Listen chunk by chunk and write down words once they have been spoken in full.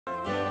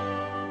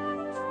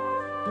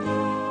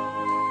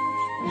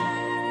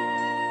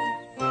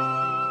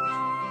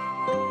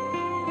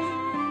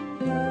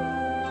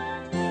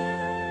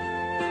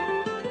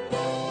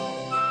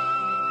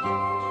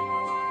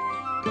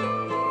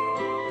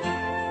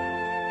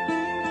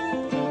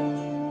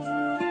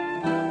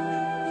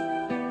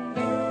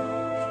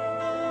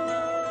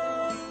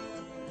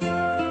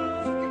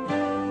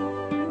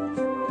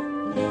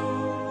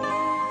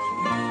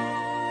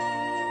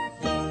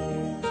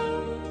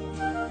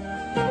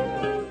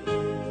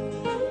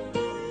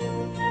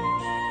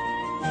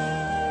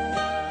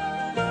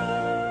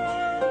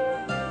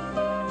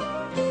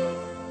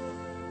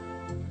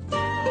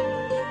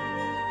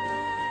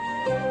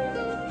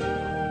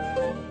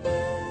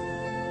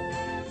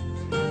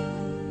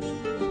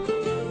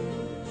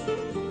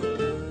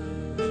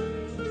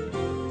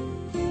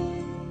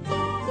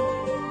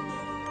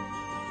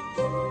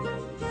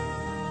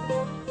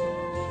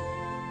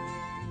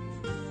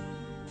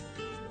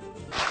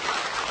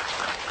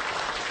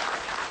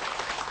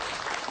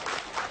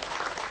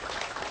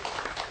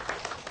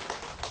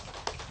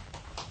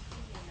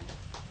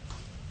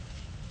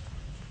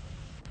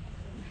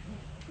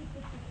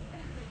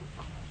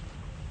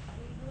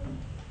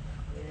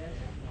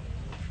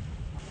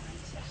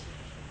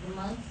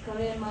Monks,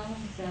 Korean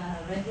monks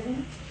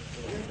resident?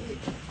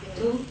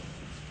 2,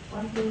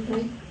 1, 2,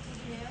 3,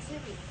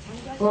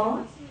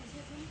 4.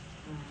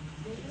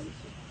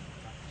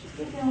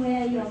 You can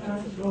wear your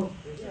monk robe.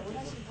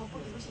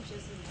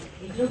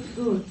 It looks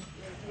good.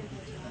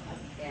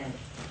 Yes,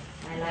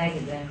 I like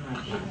it very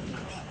much.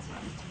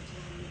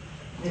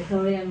 The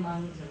Korean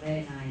monks are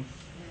very nice.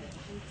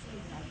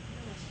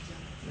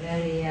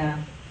 Very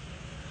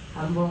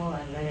humble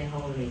and very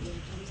holy.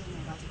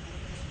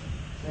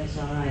 So it's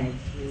alright,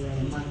 you wear a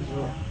monk's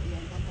robe.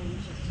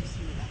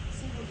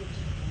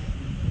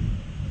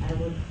 I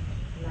would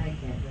like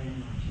that very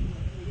much.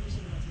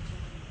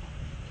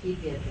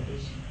 Keep your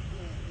tradition.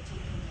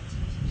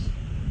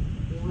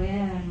 You wear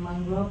a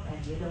monk robe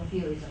and you don't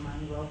feel it's a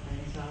monk robe and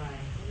it's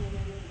alright.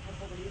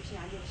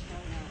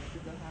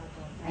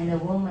 And the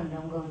woman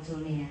don't go too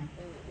near.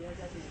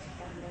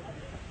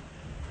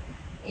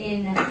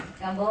 In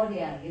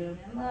Cambodia, you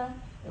remember,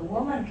 the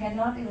woman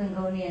cannot even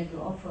go near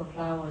to offer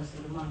flowers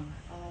to the monk.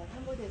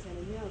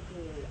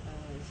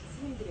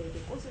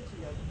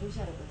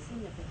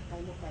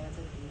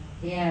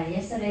 Yeah,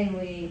 yesterday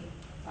we,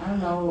 I don't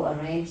know,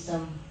 arranged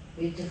some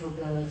beautiful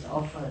girls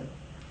offered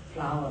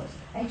flowers.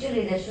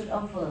 Actually, they should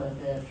offer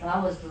the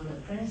flowers to the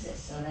princess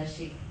so that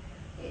she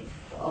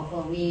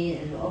offer me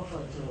and offer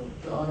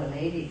to all the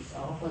ladies,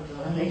 offer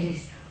to other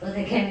ladies. But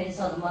they came and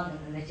saw the monk and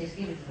then they just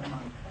give it to the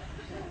monk.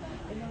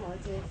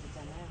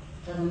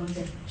 So the monk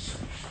said,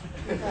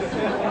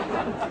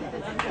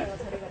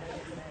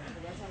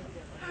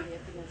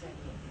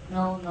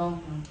 no.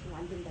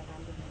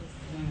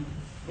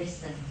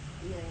 Listen.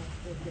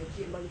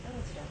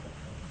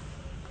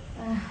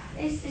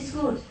 It's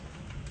good.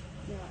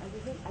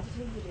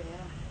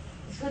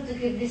 It's good to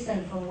keep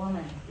distance from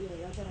women.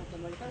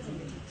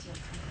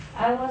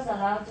 I was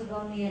allowed to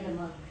go near the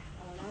monk.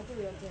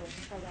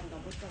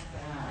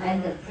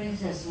 And the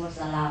princess was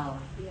allowed.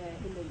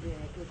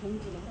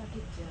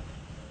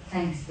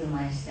 Thanks to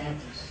my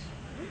status.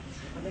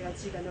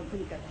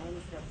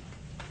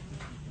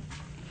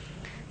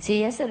 See,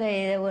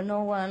 yesterday there were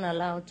no one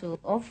allowed to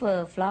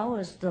offer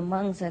flowers to the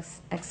monks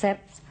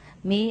except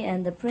me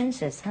and the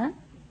princess, huh?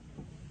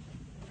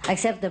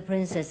 Except the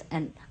princess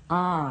and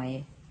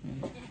I.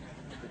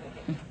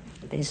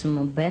 There's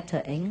more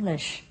better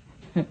English.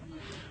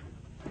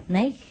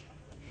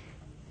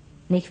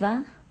 Nicht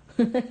wahr?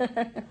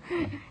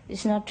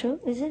 It's not true,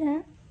 is it,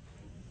 huh?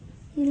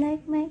 You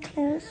like my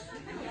clothes?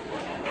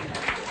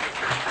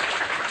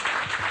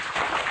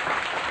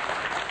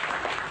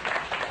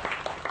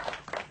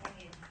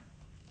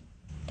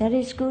 That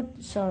is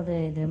good, so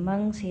the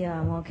monks here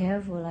are more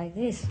careful like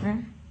this, huh?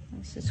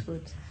 This is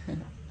good.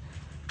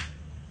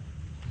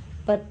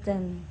 But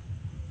then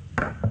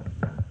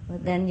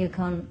you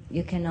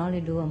can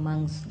only do a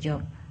monk's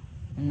job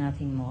and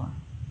nothing more.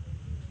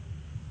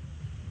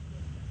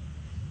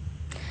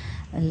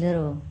 A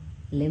little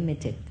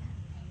limited,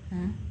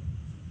 huh?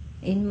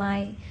 In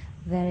my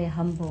very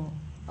humble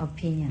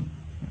opinion.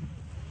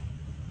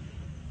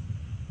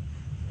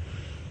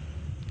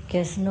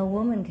 Because no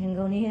woman can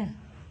go near.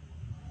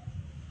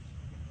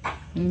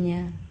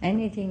 Yeah,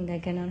 anything they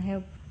cannot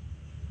help.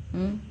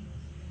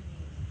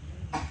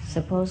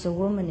 Suppose a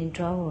woman in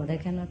trouble, they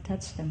cannot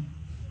touch them.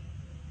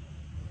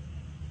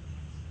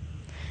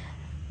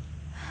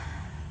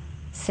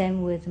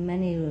 Same with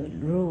many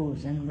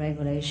rules and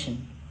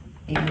regulations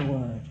in the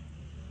world.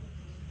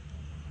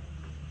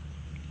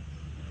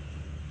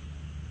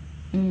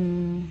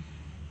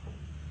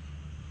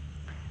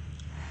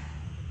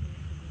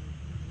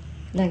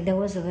 Like there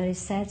was a very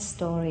sad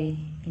story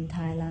in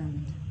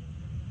Thailand,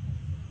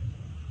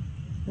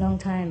 long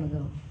time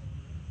ago,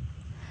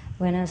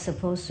 when I was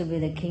supposed to be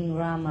the King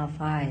Rama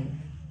V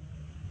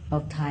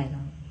of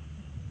Thailand.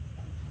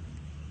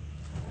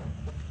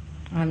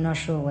 I'm not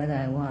sure whether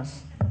I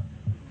was.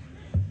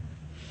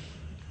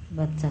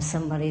 but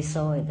somebody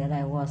saw it that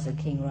I was a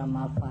King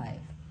Rama V.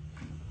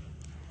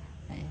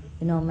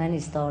 You know, many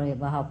stories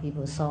about how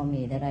people saw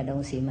me that I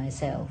don't see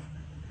myself.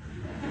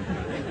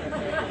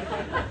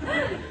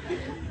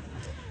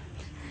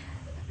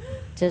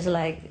 Just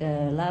like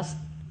last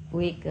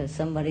week,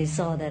 somebody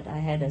saw that I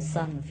had a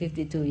son,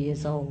 52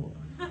 years old.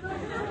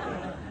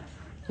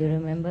 You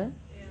remember?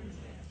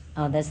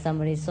 Oh, that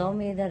somebody saw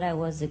me that I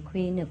was the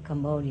Queen of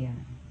Cambodia.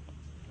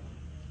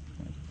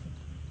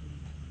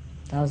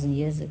 1,000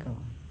 years ago.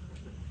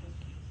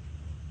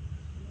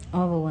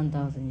 Over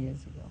 1,000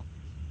 years ago.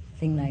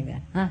 Thing like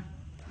that. Huh?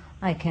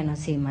 I cannot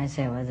see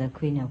myself as a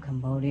Queen of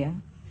Cambodia.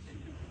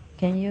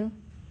 Can you?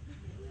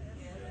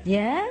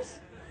 Yes?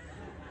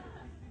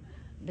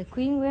 The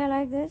Queen wear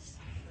like this?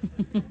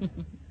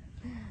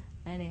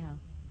 Anyhow,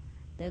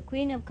 the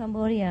Queen of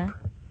Cambodia,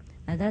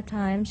 at that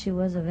time, she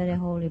was a very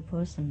holy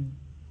person.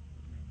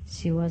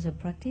 She was a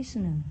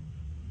practitioner.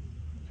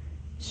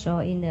 So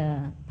in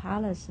the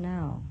palace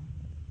now,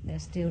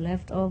 there's still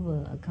left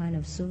over a kind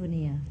of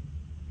souvenir.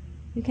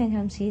 You can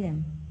come see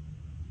them.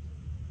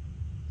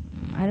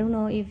 I don't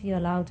know if you're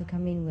allowed to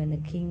come in when the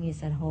king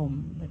is at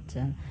home,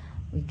 but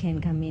we can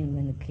come in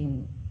when the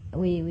king...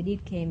 We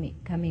did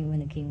come in when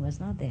the king was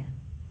not there.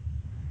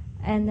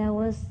 And there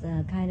was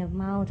a kind of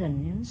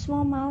mountain, you know,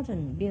 small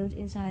mountain built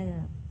inside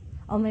the...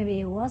 Or maybe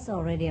it was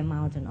already a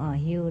mountain or a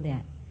hill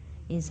there,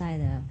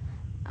 inside the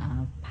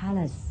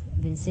palace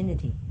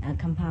vicinity,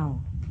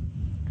 compound.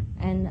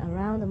 And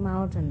around the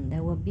mountain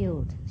there were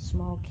built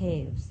small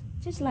caves,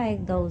 just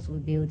like those we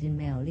built in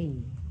Mel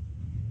Li.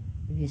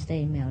 If you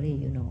stay in Mel Li,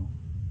 you know.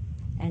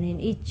 And in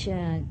each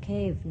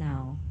cave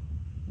now,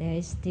 there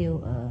is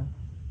still a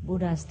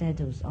Buddha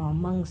statue or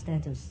monk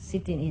statue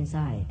sitting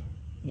inside,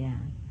 yeah,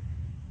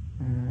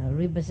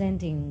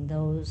 representing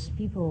those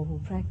people who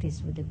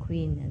practiced with the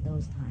queen at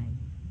those times.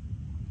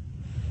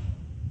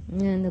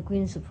 And the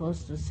queen's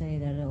supposed to say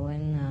that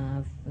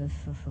when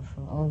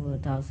for over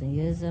 1,000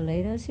 years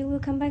later, she will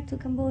come back to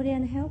Cambodia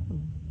and help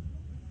them.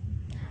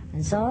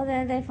 And so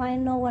then they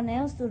find no one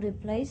else to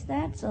replace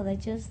that, so they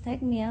just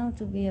take me out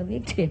to be a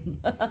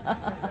victim.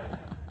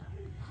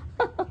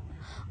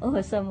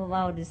 Or some of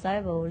our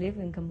disciples who live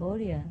in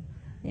Cambodia,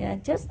 yeah,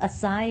 just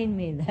assign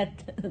me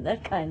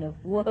that kind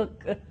of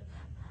work.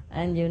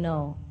 And you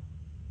know,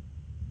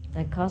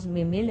 that cost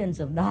me millions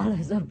of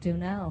dollars up till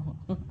now.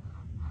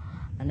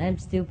 And I'm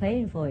still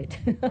paying for it,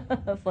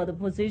 for the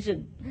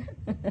position.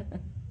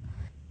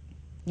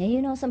 Yeah,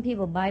 you know, some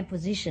people buy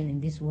position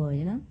in this world,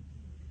 you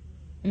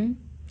know?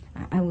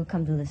 I will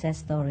come to the sad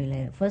story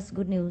later. First,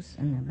 good news,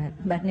 and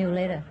bad news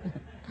later.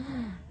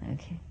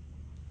 Okay.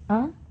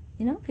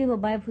 You know, people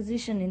buy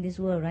position in this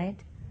world, right?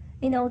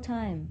 In old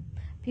time,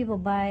 people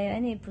buy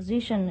any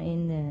position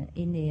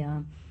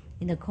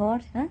in the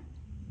court, huh?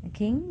 The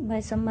king buy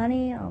some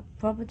money or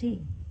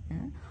property.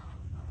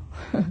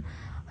 Huh?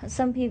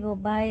 Some people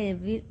buy,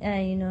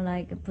 you know,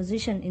 like a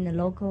position in the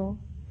local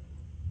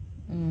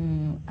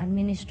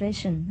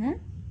administration. Huh?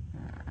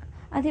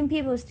 I think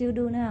people still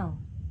do now.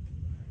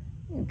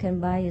 You can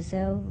buy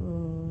yourself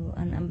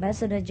an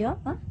ambassador job,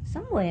 huh?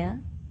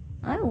 Somewhere.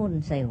 I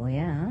wouldn't say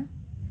where, huh?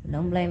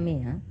 Don't blame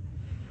me, huh?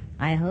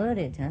 I heard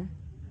it, huh?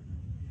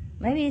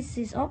 Maybe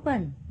it's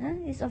open, huh?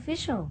 It's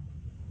official.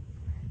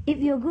 If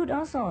you're good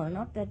also,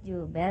 not that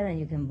you're bad and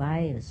you can buy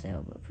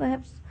yourself, but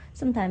perhaps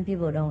sometimes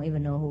people don't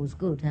even know who's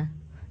good, huh?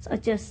 So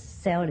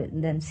just sell it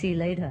and then see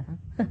later,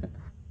 huh?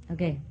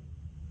 Okay.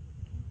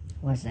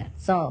 What's that?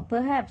 So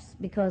perhaps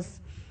because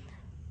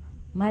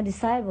my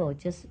disciple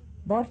just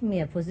bought me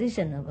a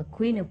position of a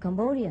queen of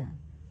Cambodia,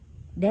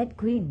 that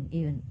queen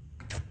even,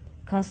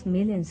 cost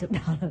millions of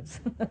dollars.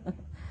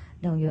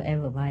 Don't you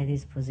ever buy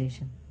this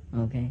position,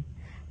 okay?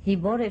 He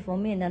bought it for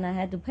me and then I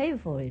had to pay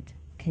for it.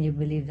 Can you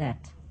believe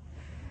that?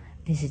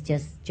 This is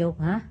just joke,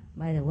 huh?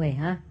 By the way,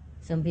 huh?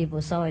 Some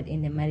people saw it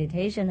in the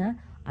meditation, huh?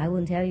 I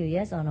wouldn't tell you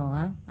yes or no,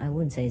 huh? I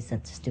wouldn't say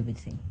such a stupid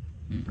thing.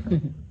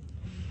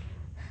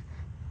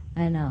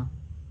 I know.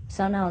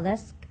 So now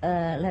let's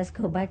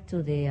go back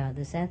to the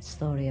sad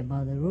story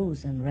about the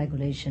rules and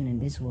regulation in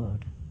this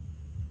world.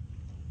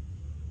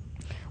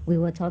 We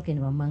were talking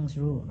about monks'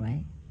 rule,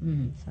 right?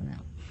 So now,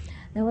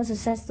 there was a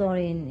sad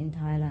story in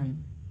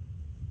Thailand.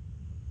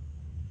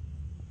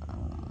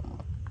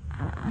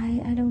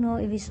 I don't know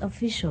if it's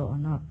official or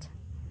not,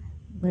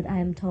 but I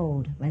am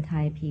told by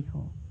Thai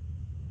people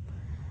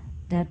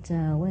that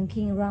when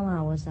King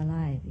Rama was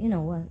alive, you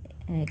know what,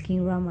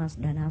 King Rama's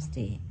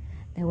dynasty,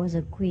 there was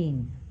a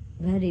queen,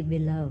 very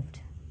beloved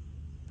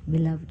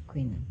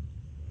queen.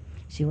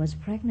 She was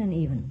pregnant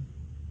even.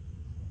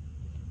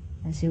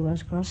 And she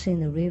was crossing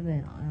the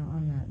river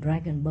on a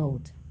dragon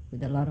boat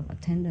with a lot of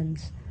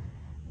attendants,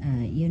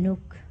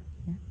 eunuchs,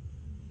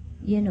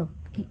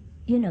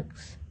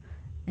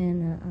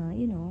 and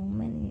you know,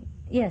 many,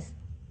 yes.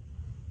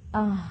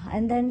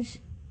 And then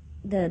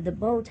the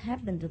boat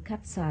happened to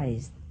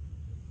capsize.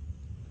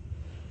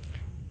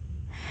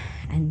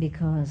 And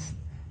because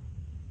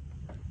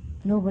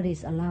nobody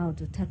is allowed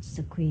to touch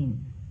the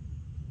queen,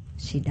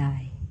 she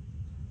died.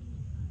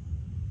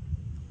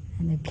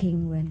 And the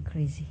king went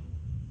crazy.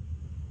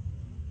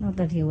 Not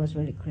that he was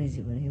very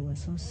crazy, but he was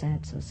so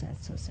sad, so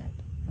sad, so sad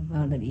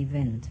about that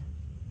event.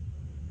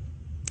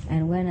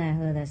 And when I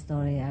heard that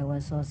story, I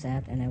was so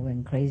sad and I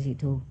went crazy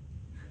too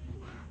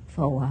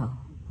for a while.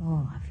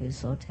 Oh, I feel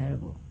so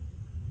terrible.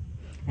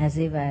 As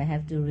if I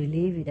have to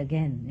relive it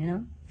again, you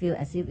know? Feel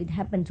as if it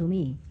happened to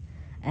me.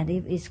 And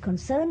if it's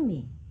concerned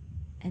me.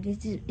 And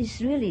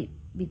it's really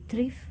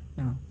betrif.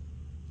 No.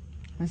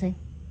 I say?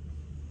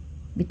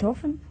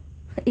 Betroffen?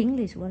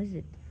 English, what is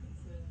it?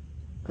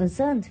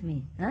 Concerned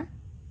me, huh?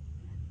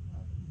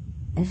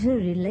 It's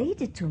really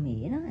related to me,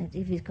 you know?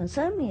 If it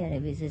concerned me, and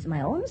if it's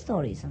my own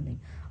story, something,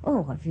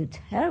 oh, I feel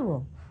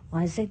terrible. Or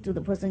I say to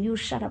the person, you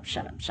shut up,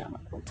 shut up, shut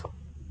up, don't talk.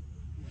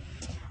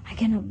 I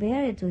cannot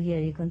bear it to hear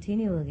you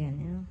continue again,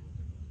 you know?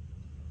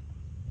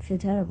 I feel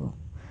terrible.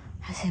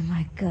 I say,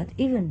 my God,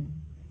 even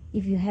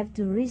if you have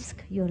to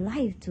risk your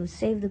life to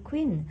save the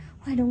queen,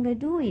 why don't I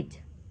do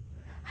it?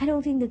 I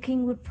don't think the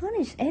king would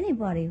punish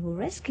anybody who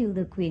rescued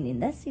the queen in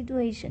that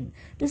situation.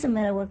 Doesn't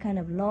matter what kind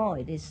of law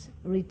it is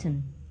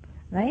written,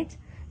 right?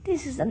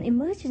 This is an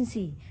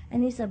emergency,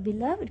 and it's a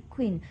beloved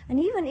queen. And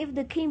even if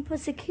the king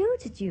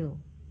persecuted you,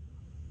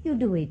 you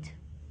do it,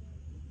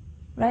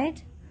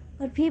 right?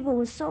 But people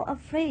were so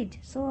afraid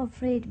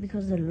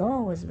because the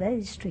law was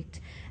very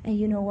strict. And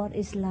you know what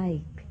it's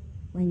like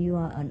when you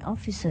are an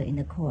officer in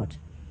the court,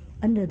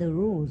 under the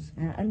rules,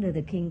 under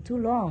the king too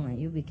long, and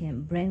you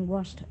became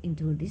brainwashed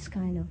into this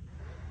kind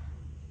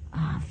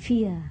of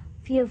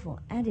fearful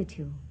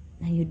attitude,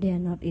 and you dare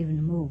not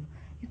even move.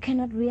 You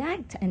cannot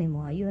react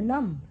anymore. You are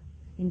numb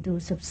into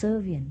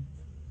subservience.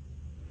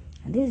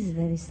 And this is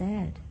very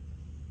sad.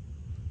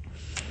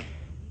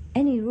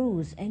 Any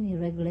rules, any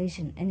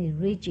regulation, any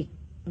rigid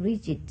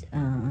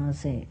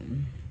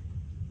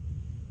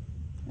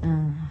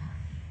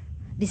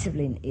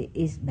discipline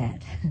is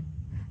bad.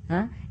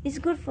 Huh? It's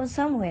good for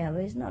somewhere,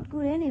 but it's not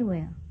good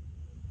anywhere.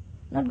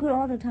 Not good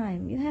all the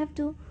time. You have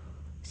to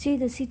see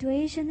the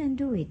situation and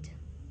do it.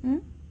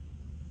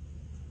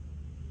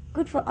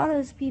 Good for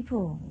others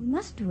people. We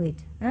must do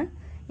it, huh?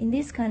 In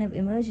this kind of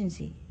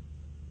emergency.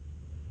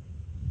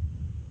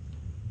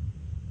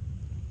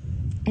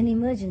 In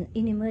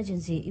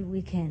emergency, if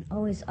we can,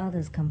 always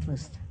others come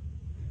first.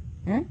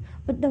 Huh?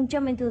 But don't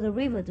jump into the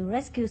river to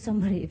rescue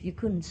somebody if you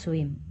couldn't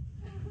swim.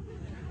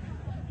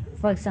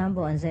 For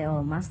example, and say,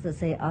 oh, master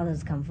say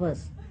others come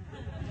first.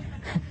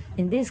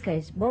 In this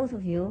case, both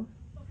of you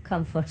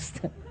come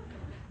first.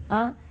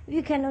 If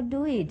you cannot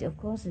do it, of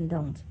course, then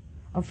don't.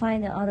 Or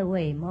find the other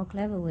way, more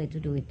clever way to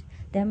do it.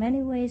 There are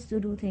many ways to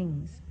do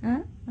things, huh?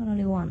 Not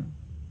only one.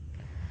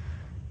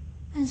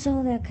 And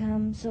so there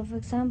comes, so for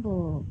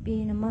example,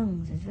 being a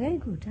monk is very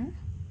good, huh?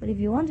 But if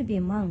you want to be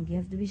a monk, you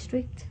have to be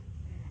strict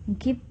and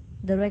keep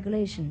the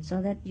regulation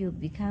so that you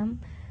become,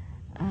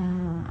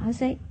 I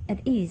say, at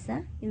ease,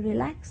 huh? You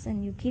relax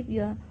and you keep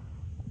your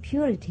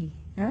purity,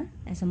 huh?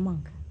 As a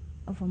monk,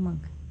 of a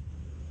monk.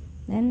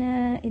 Then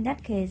in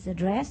that case, the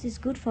dress is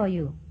good for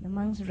you. The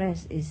monk's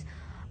dress is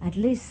at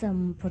least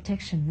some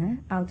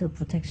protection, outer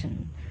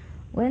protection.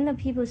 When the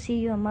people see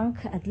you a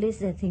monk, at least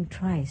they think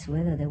twice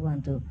whether they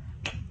want to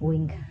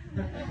wink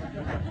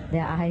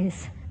their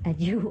eyes at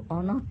you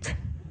or not.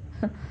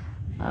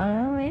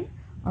 I mean,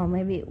 or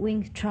maybe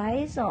wink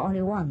twice or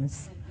only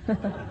once.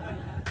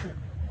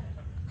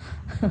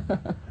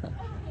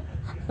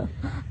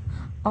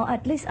 Or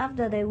at least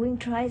after they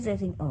wink twice, they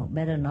think, oh,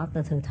 better not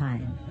the third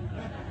time.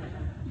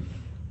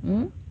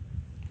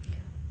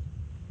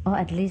 Or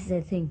at least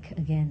they think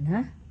again,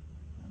 huh?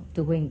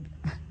 To wink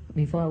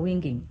before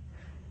winking.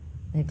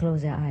 They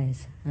close their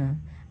eyes,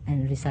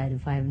 and recite the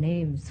 5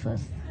 names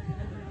first.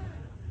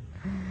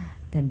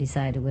 Then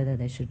decide whether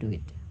they should do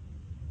it.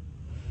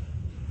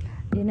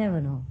 You never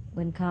know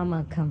when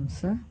karma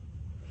comes, and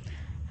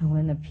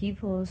when the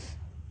peoples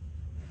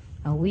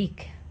are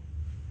weak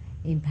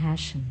in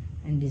passion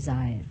and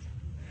desire,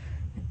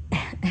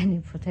 any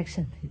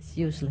protection is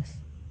useless.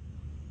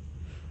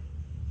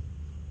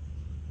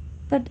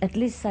 But at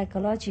least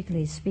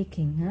psychologically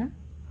speaking,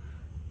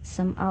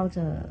 some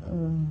outer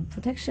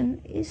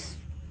protection is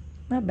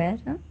not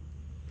bad.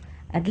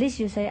 At least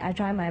you say, I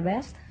try my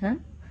best.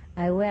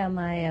 I wear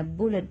my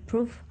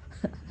bulletproof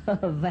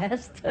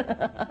vest.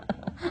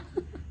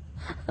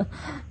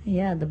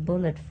 Yeah, the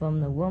bullet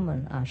from the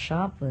woman are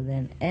sharper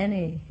than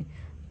any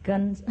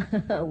gun's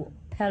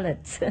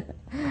pellets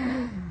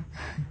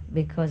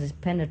because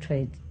it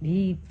penetrates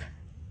deep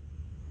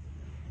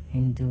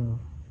into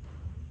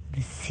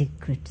the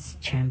secret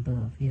chamber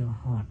of your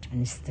heart,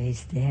 and it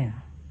stays there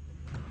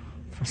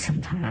for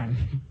some time.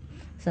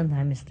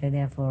 Sometimes it stays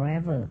there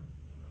forever.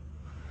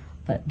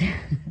 But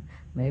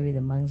maybe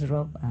the monk's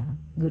robe are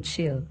good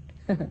shield.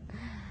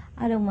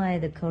 I don't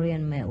mind the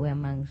Korean men wear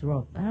monk's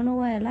robe. I don't know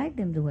why I like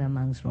them to wear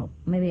monk's robe.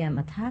 Maybe I'm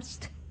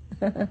attached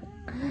to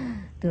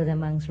the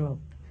monk's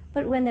robe.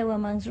 But when they wear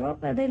monk's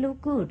robe, they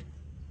look good.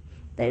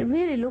 They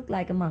really look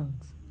like a monk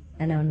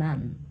and a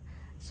nun.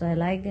 So I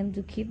like them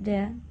to keep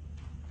their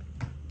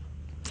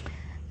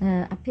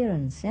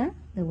appearance,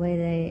 the way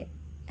they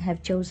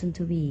have chosen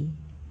to be.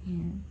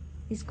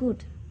 It's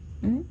good.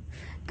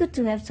 Good good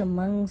to have some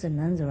monks and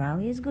nuns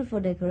around. It's good for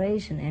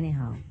decoration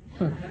anyhow.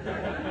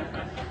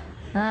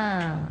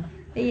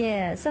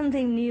 Yeah,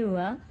 something new,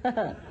 huh?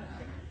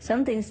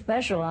 Something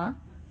special, huh?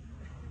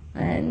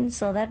 And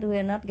so that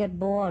we'll not get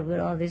bored with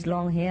all this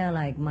long hair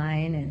like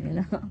mine,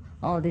 and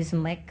all this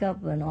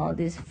makeup and all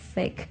this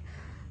fake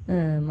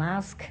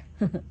mask.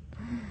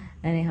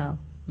 Anyhow,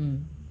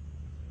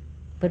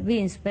 but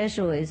being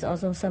special is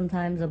also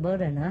sometimes a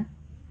burden, huh?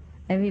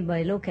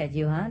 Everybody look at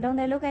you, huh? Don't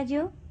they look at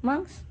you,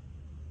 monks?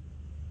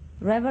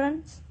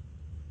 Reverends?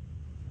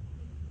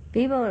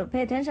 People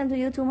pay attention to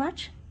you too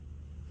much?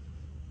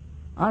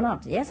 Or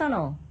not? Yes or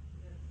no?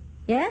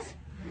 Yes?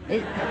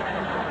 Is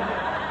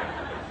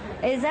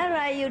that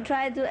right? You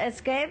try to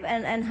escape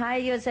and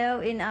hide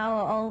yourself in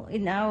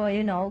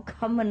our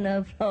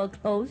common floor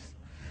clothes?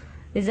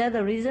 Is that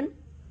the reason?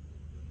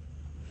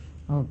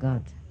 Oh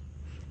God!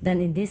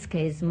 Then in this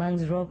case,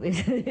 monk's robe is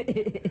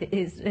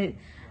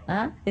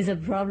a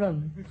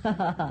problem.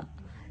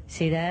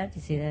 See that?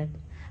 You see that?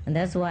 And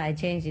that's why I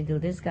changed into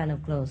this kind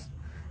of clothes.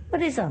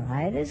 But it's all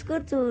right. It's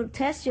good to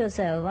test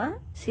yourself, huh?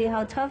 See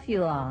how tough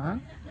you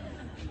are,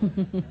 huh?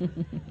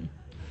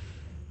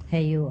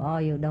 Hey, you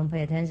don't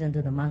pay attention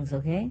to the monks,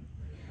 okay?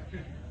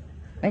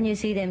 When you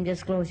see them,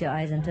 just close your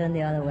eyes and turn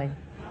the other way.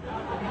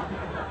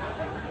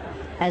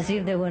 As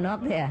if they were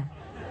not there.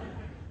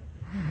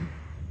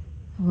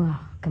 Wow,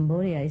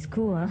 Cambodia is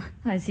cool, huh?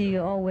 I see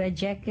you all wear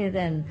jacket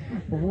and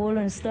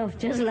woolen stuff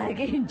just like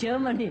in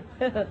Germany.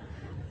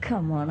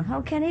 Come on,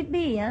 how can it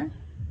be, huh?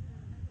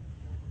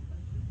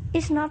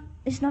 It's not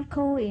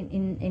cold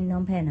in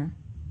Phnom Penh,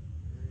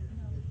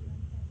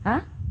 huh?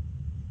 Huh?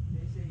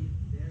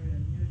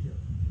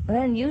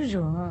 Very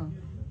unusual, huh?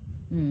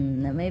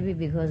 Maybe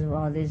because of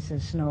all these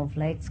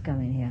snowflakes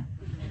coming here.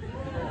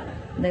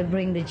 They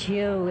bring the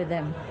chill with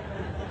them.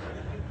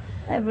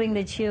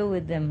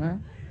 Huh?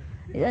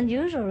 It's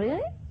unusual,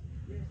 really?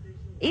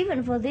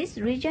 Even for this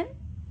region?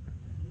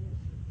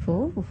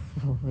 Oh,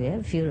 yeah,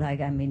 I feel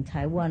like I'm in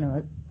Taiwan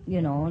or,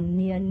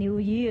 near New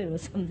Year or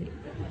something.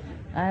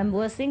 I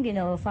was thinking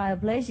of a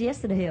fireplace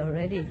yesterday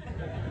already.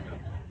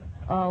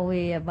 Or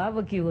we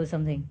barbecue or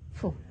something.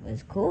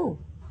 It's cool.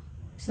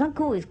 It's not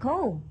cool, it's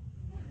cold.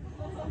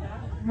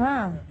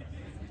 Huh?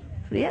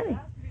 Really?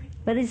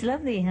 But it's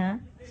lovely, huh?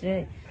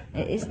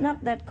 It's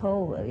not that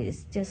cold.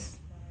 It's just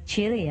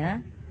chilly, huh?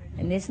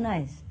 And it's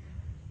nice.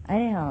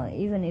 Anyhow,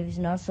 even if it's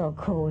not so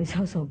cold, it's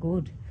also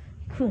good.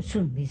 It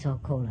shouldn't be so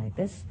cold like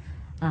this.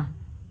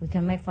 We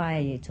can make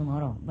fire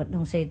tomorrow, but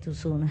don't say it too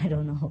soon, I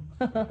don't know.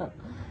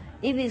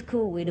 If it's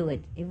cool, we do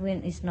it.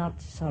 Even it's not,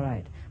 it's all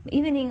right.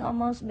 Evening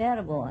almost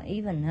bearable,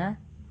 even, huh?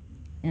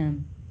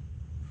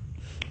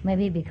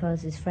 Maybe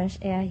because it's fresh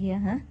air here,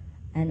 huh?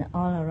 And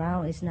all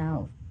around is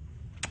now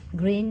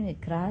green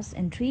with grass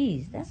and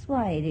trees. That's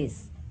why it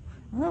is.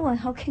 Otherwise,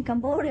 how can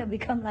Cambodia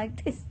become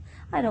like this?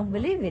 I don't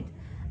believe it.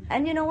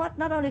 And you know what?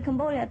 Not only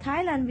Cambodia,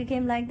 Thailand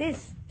became like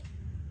this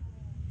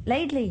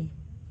lately.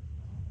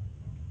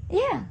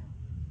 Yeah.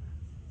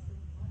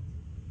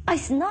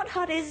 It's not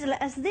hot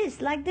as this,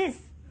 like this.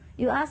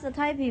 You ask the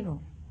Thai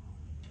people.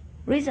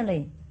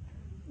 Recently,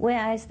 where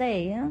I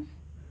stay,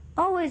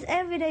 always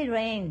everyday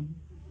rain.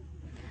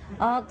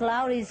 Or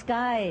cloudy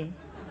sky.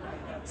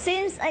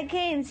 Since I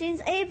came,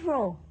 since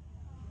April.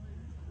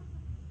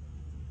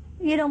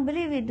 You don't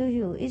believe it, do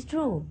you? It's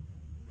true.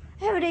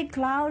 Every day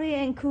cloudy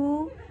and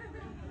cool.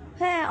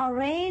 Or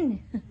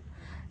rain.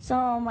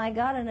 So my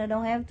gardener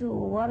don't have to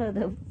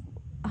water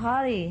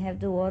hardly have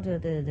to water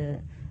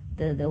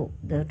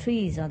the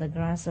trees or the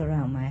grass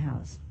around my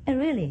house. And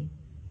really,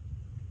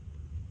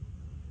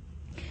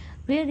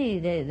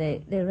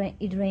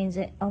 it rains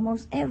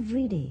almost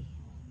every day.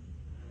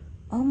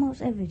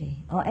 Almost every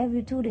day, or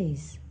every 2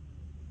 days.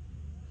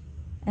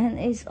 And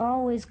it's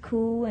always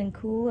cool, and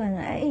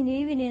in the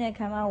evening I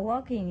come out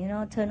walking,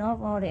 turn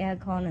off all the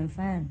aircon and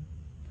fan.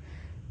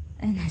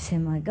 And I say,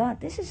 my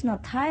God, this is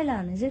not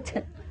Thailand, is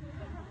it?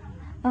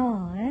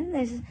 And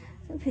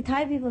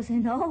Thai people say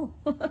no.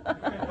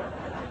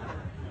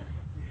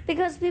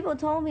 Because people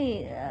told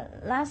me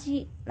last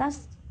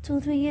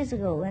 2-3 years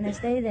ago when I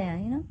stayed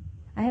there,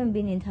 I haven't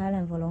been in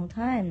Thailand for a long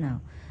time now.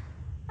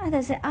 And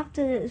I said,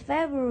 after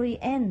February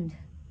end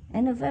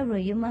of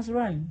February, you must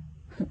run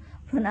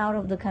out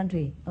of the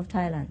country of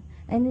Thailand.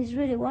 And it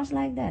really was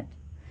like that.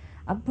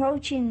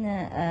 Approaching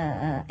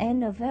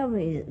end of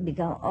February, it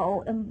become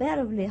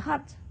unbearably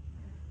hot.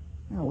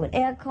 With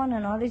aircon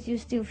and all this, you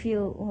still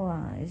feel,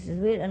 it's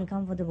really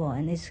uncomfortable,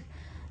 and it's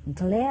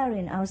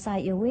glaring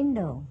outside your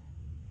window.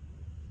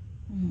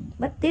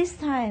 But this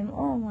time,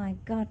 oh my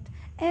God,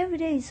 every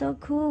day is so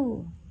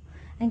cool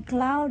and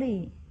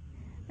cloudy.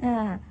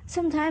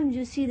 Sometimes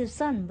you see the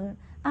sun, but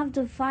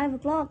after 5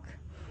 o'clock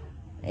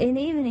in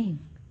the evening,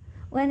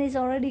 when it's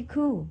already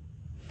cool.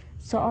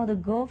 So all the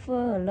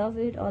golfer love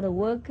it, or the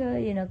worker,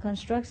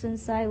 construction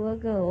site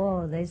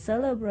worker, they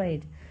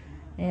celebrate.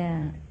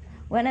 Yeah.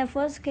 When I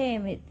first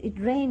came, it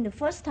rained the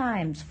first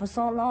time for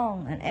so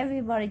long, and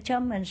everybody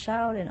jumped and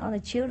shouted, and all the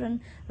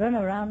children run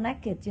around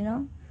naked,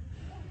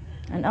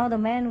 And all the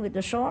men with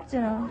the shorts,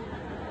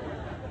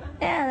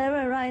 Yeah, they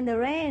were right in the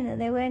rain.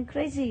 They went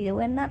crazy. They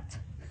went nuts.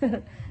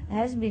 It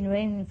has been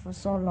raining for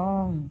so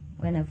long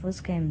when I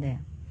first came there.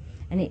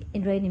 And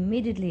it rained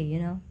immediately, you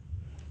know.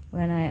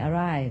 When I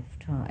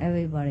arrived,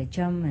 everybody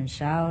jumped and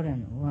shouted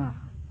and wow.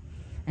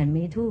 And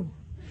me too.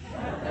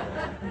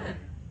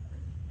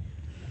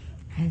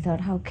 I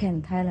thought, how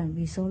can Thailand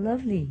be so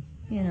lovely,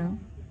 you know?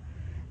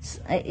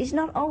 It's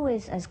not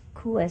always as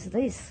cool as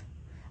this,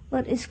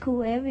 but it's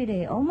cool every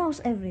day,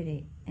 almost every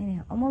day.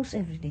 Anyhow, almost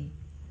every day.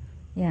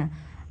 Yeah.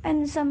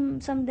 And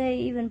some day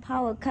even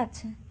power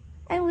cut,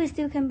 and we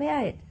still can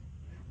bear it.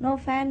 No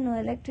fan, no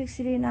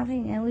electricity,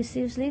 nothing, and we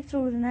still sleep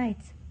through the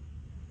night.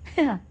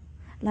 Yeah,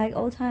 like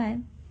old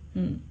time.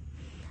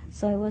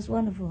 So it was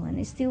wonderful, and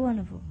it's still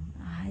wonderful.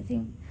 I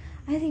think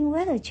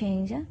weather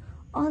change.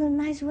 All the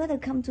nice weather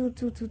come to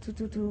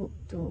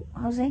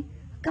how say?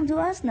 Come to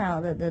us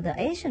now, the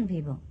Asian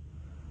people.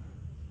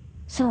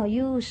 So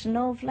you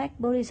snowflake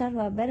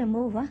bodhisattva better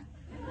move, huh?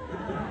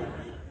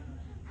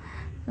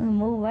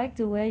 Move back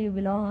to where you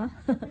belong,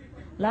 huh?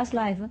 Last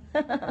life,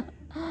 huh?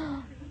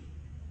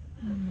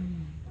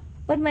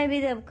 But maybe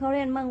the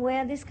Korean monk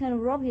wear this kind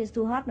of robe here is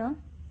too hot, no?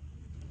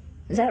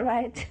 Is that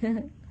right?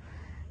 You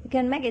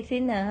can make it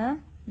thinner,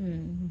 huh?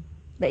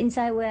 But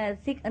inside wear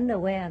thick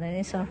underwear, then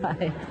it's all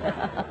right.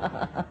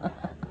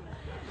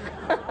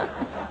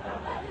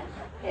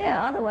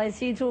 Yeah, otherwise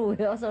see-through,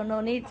 we also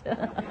no need.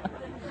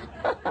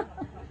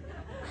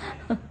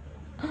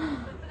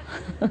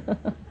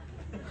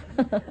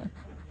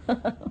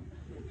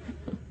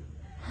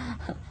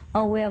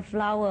 Or wear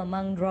flower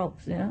monk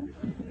robes, yeah?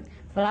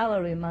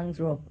 Flowery monk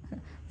robe.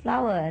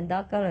 Flower and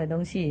dark color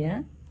don't see,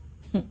 yeah?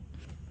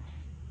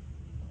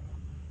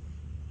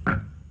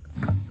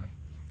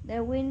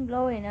 The wind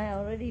blowing, I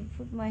already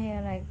put my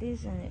hair like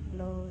this and it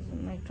blows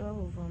and make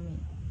trouble for me.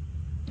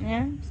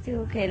 Yeah,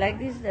 still okay. Like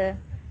this, the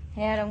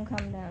hair don't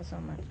come down so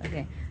much.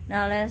 Okay,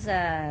 now let's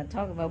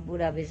talk about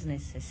Buddha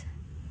businesses.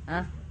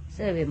 It's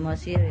a bit more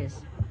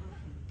serious.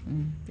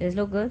 Does it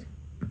look good?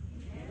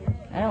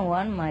 I don't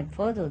want my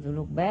photo to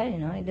look bad, you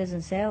know. It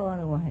doesn't sell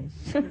otherwise.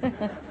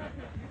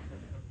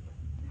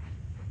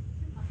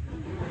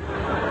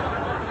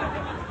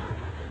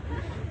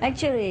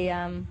 Actually,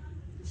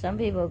 some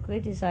people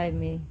criticize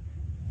me,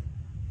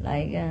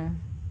 like,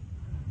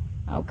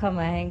 how come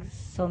I hang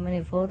so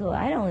many photos?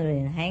 I don't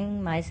really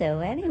hang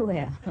myself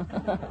anywhere.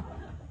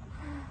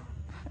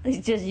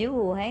 It's just you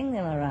who hang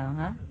them around,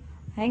 huh?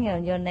 Hang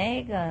on your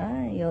neck,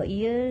 your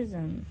ears,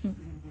 and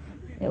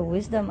your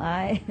wisdom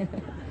eye,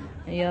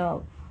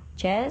 your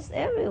chest,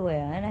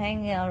 everywhere, and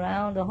hanging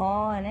around the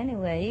hall and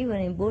anywhere,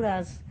 even in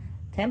Buddha's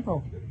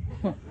temple.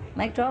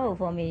 Make trouble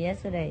for me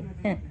yesterday.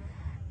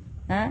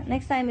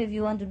 Next time if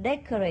you want to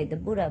decorate the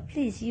Buddha,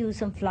 please use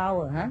some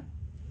flower, huh?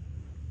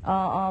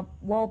 Or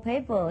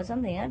wallpaper or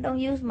something. Don't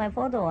use my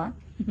photo, huh?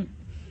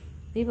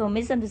 People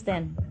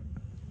misunderstand.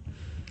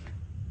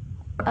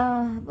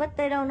 But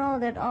they don't know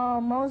that a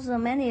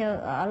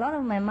lot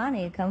of my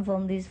money come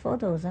from these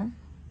photos, huh?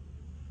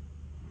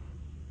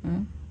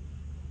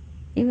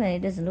 Even it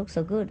doesn't look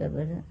so good,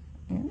 but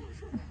yeah.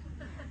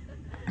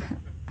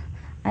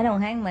 I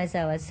don't hang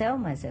myself, I sell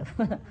myself.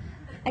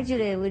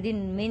 Actually, we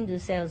didn't mean to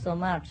sell so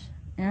much,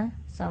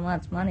 so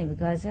much money,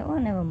 because I said, oh,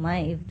 never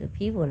mind, if the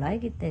people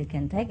like it, they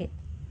can take it.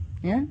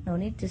 Yeah, no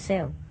need to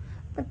sell.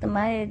 But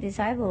my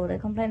disciple, they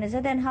complained, they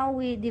said, then how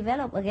we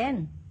develop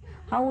again?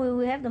 How will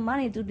we have the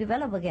money to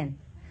develop again?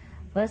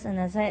 First, and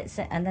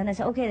then I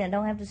said, okay, then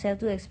don't have to sell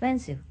too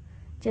expensive.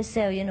 Just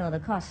sell, the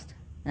cost,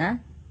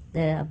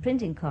 the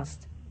printing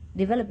cost,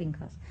 developing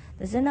cost.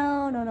 They said,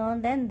 no,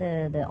 then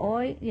the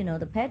oil,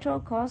 the petrol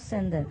cost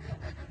and the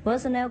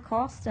personnel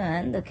cost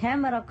and the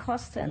camera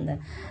cost and the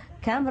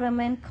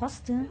cameraman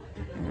cost,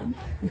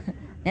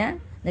 yeah,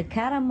 the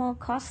caramel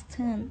cost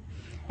and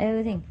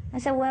everything. I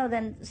said, well,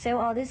 then sell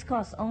all this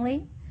cost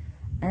only.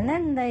 And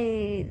then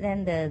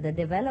the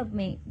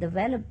developing,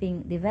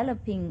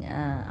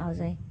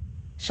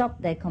 shop,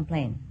 they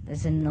complain. They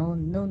said, no,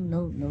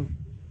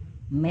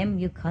 ma'am,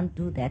 you can't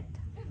do that.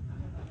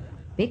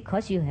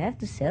 Because you have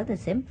to sell the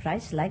same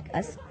price like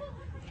us.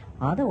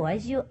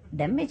 Otherwise, you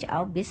damage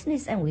our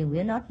business and we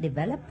will not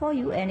develop for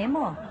you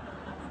anymore.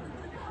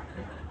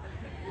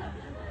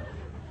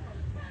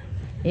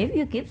 If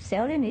you keep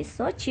selling it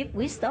so cheap,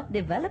 we stop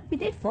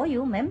developing it for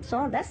you, ma'am.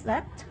 So that's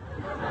that.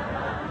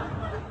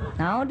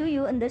 Now, do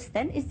you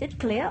understand? Is it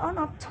clear or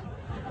not?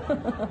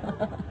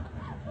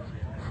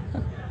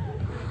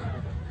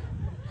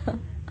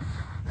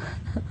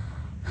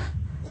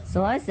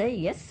 So I say,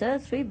 yes, sir,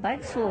 3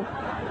 bags full.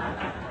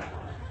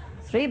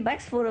 3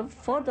 bags full of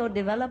photo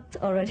developed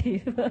already.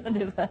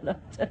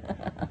 Developed.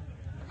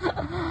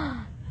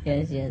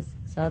 Yes.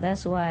 So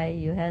that's why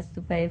you have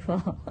to pay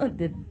for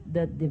the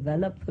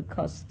developer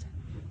cost.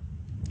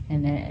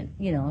 And,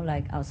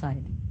 like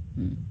outside.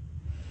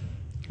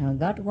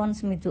 God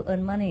wants me to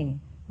earn money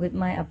with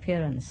my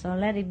appearance, so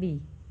let it be.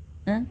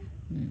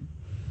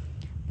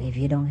 If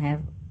you don't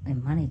have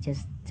money,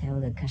 just tell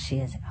the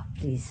cashier, oh,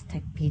 please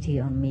take pity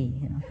on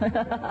me.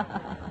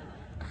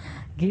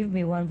 Give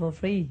me one for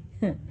free.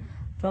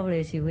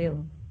 Probably she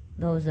will.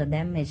 those are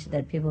damage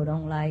that people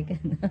don't like,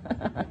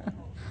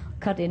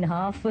 cut in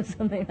half or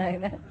something like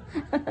that.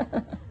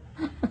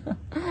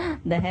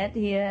 The head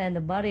here and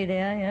the body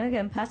there, you know, you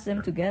can patch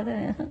them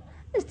together.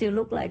 They still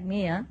look like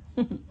me, huh?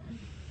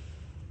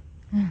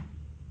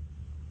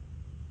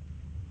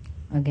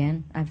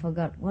 Again, I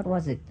forgot. What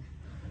was it?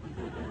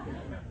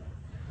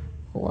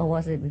 What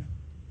was it?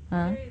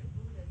 Huh?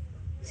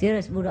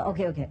 Serious Buddha.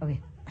 Okay.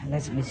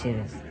 Let's be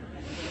serious.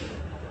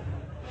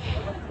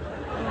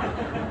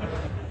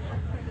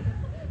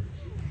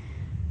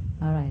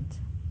 All right.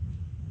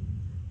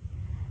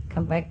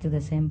 Come back to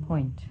the same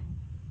point.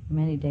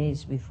 Many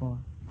days before.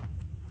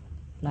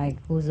 Like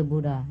who's a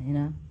Buddha, you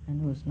know, and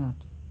who's not.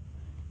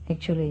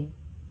 Actually,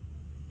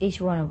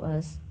 each one of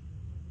us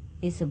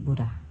is a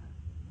Buddha,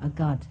 a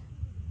God.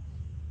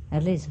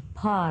 At least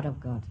part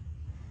of God.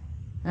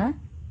 Huh?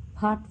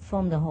 Part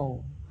from the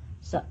whole.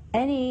 So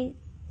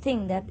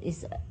anything that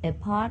is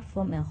apart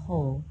from a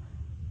whole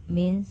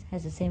means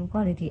has the same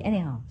quality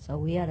anyhow. So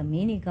we are the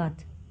mini God.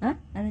 Huh?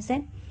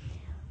 Understand?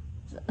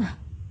 So,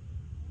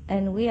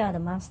 and we are the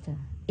master.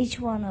 Each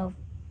one of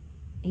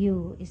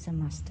you is a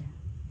master.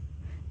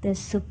 The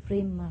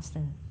supreme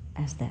master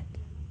as that.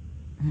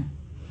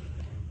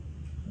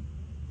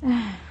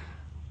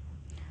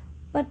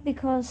 But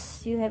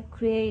because you have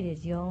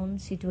created your own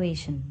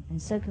situation and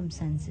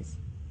circumstances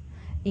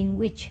in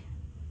which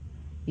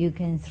you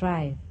can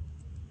thrive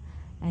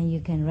and you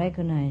can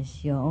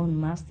recognize your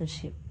own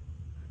mastership,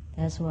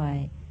 that's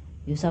why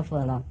you suffer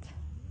a lot.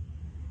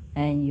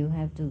 And you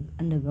have to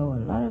undergo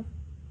a lot of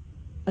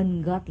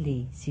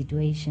ungodly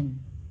situation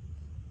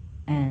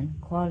and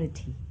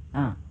quality,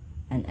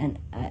 and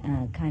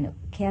kind of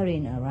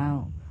carrying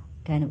around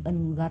kind of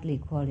ungodly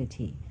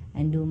quality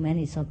and do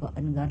many so-called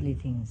ungodly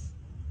things.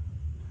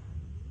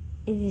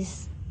 It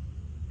is,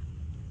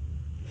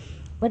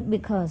 but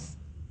because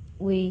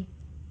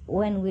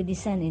when we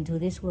descend into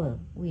this world,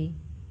 we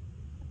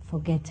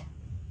forget,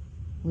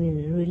 we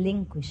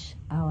relinquished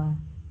our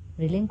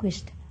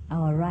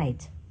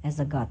right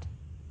as a God,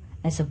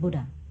 as a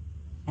Buddha,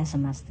 as a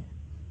master,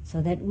 so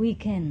that we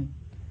can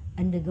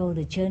undergo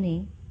the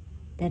journey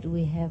that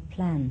we have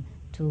planned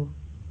to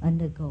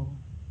undergo.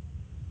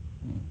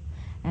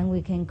 And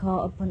we can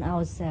call upon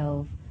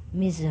ourselves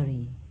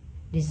misery,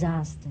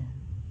 disaster,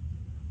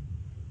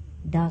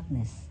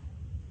 darkness,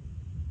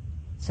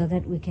 so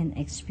that we can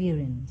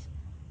experience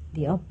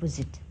the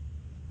opposite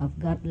of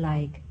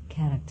God-like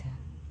character,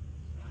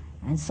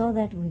 and so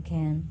that we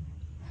can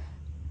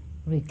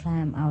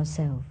reclaim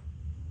ourselves,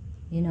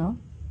 you know,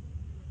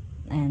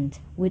 and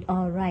with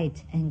all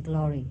right and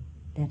glory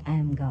that I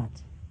am God,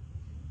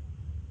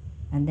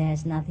 and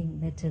there's nothing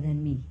better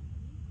than me,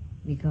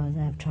 because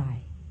I have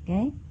tried.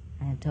 Okay,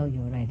 I have told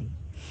you already.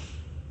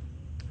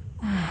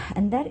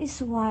 And that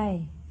is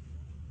why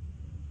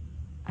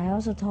I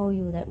also told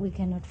you that we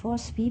cannot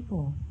force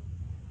people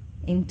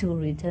into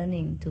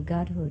returning to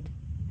Godhood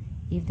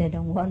if they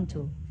don't want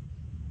to,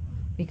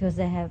 because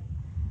they have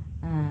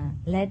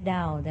laid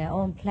down their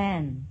own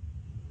plan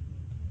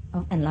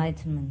of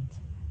enlightenment,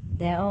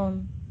 their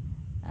own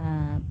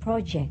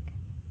project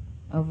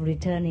of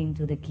returning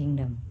to the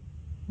kingdom.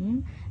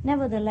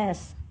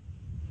 Nevertheless,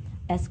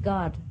 as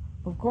God,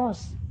 of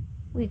course,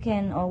 we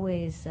can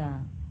always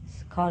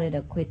call it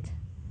a quit,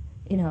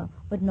 you know,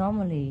 but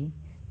normally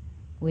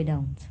we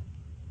don't.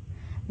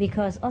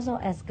 Because also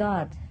as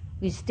God,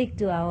 we stick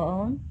to our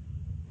own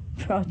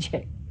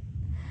project.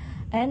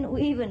 And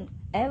we even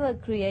ever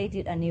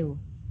created anew.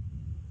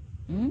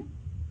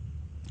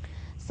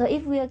 So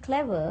if we are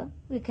clever,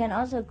 we can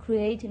also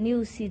create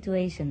new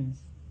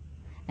situations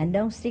and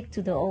don't stick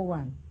to the old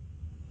one.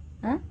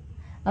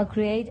 Or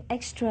create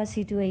extra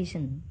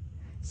situation,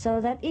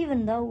 so that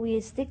even though we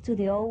stick to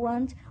the old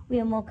ones, we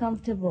are more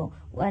comfortable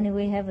when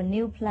we have a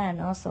new plan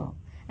also.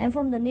 And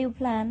from the new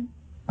plan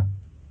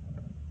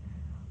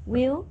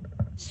will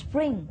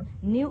spring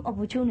new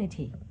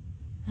opportunity,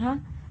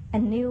 and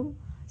new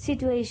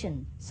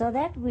situation, so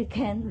that we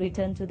can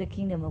return to the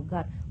kingdom of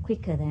God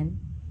quicker than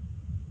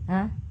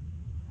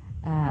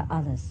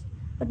others.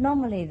 But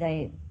normally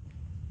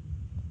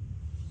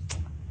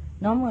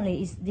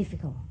it's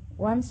difficult.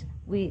 Once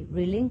we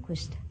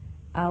relinquished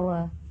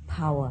our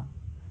power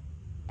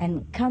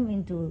and come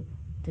into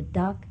the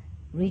dark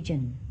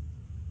region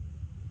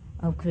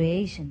of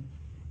creation,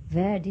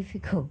 very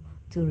difficult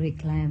to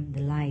reclaim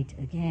the light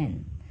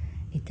again.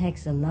 It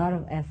takes a lot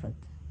of effort.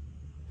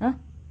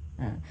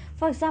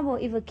 For example,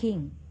 if a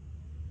king,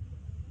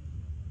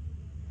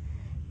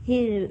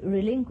 he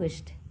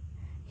relinquished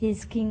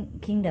his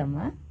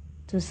kingdom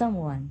to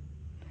someone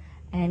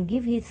and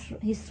give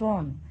his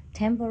throne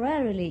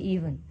temporarily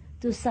even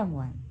to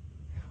someone.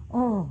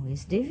 Oh,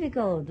 it's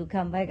difficult to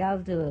come back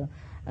after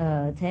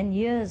 10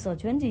 years or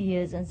 20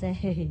 years and say,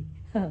 hey,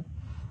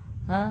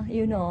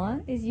 you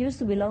know, it used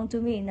to belong to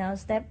me, now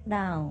step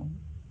down.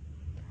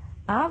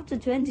 After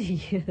 20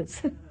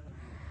 years,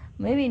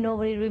 maybe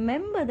nobody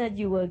remember that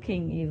you were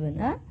king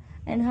even,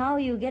 and how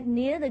you get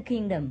near the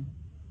kingdom.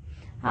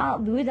 How,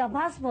 with a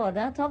passport,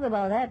 talk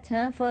about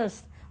that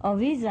first, or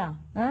visa.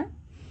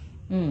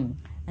 And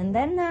And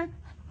then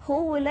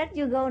who will let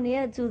you go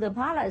near to the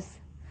palace?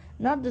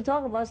 Not to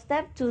talk about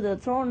step to the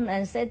throne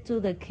and say to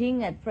the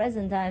king at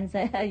present time,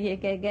 say,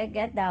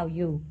 get down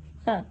you.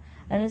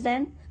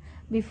 Understand?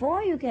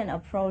 Before you can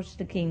approach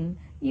the king,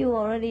 you're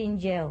already in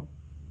jail.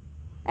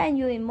 And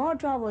you're in more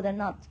trouble than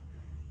not.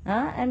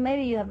 And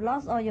maybe you have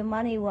lost all your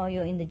money while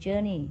you're in the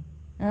journey.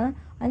 And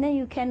then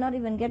you cannot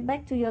even get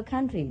back to your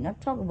country. Not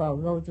talk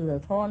about go to the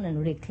throne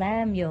and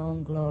reclaim your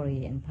own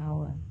glory and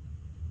power.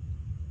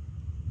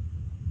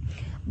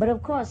 But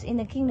of course, in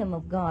the kingdom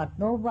of God,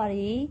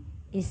 nobody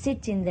is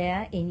sitting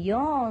there in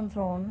your own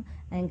throne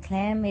and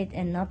claim it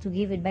and not to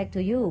give it back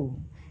to you.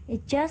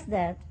 It's just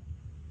that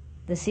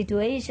the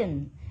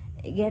situation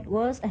gets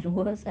worse and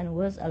worse and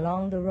worse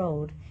along the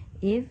road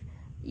if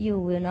you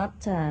will not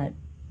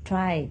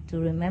try to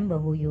remember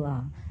who you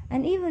are.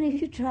 And even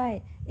if you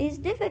try, it's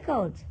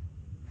difficult.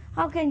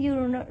 How can you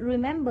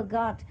remember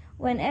God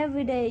when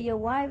every day your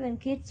wife and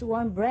kids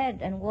want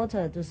bread and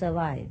water to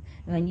survive,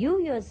 when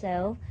you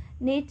yourself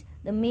need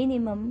the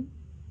minimum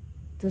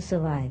to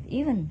survive?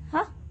 Even,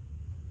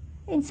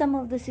 in some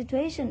of the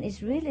situation,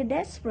 it's really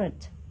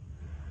desperate.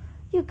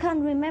 You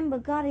can't remember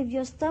God if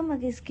your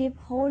stomach is keep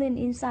howling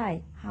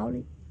inside,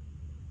 howling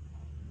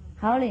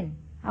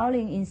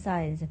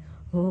inside. Say,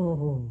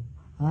 oh,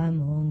 I'm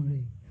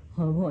hungry.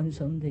 I want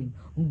something.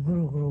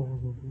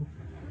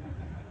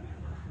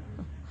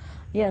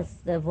 Yes,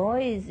 the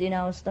voice in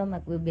our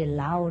stomach will be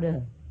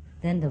louder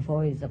than the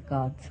voice of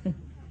God.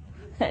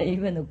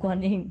 Even the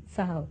Kuan Yin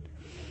sound.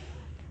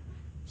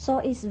 So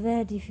it's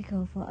very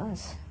difficult for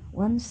us,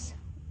 once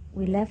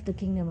we left the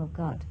kingdom of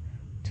God,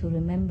 to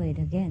remember it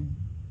again.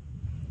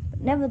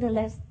 But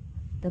nevertheless,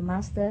 the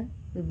master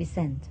will be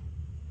sent.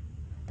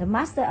 The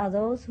master are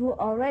those who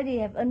already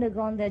have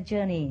undergone their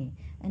journey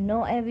and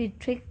know every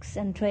tricks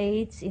and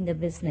trades in the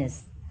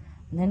business,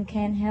 and then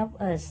can help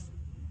us,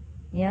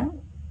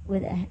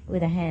 with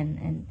a hand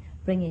and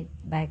bring it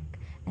back.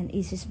 And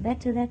it is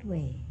better that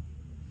way.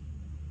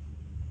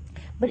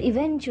 But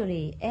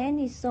eventually,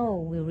 any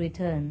soul will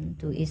return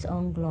to its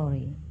own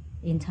glory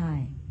in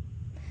time.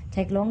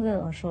 Take longer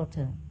or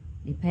shorter,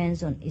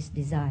 depends on its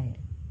desire.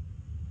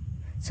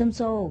 Some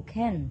soul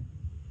can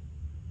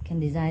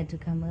desire to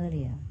come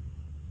earlier.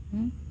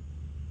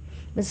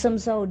 But some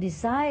soul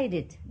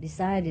decided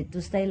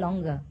to stay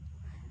longer,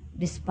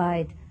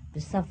 despite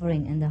the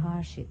suffering and the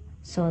hardship,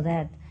 so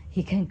that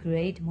he can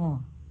create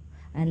more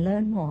and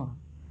learn more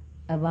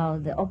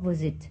about the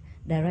opposite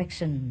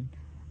direction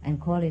and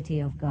quality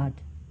of God.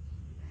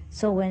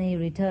 So when he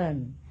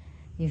returns,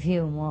 he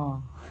feels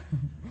more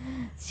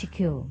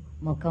secure,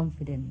 more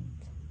confident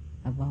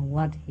about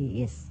what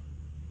he is.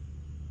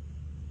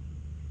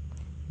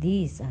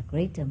 These are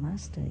greater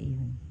masters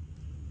even,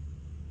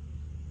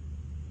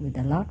 with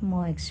a lot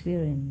more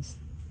experience,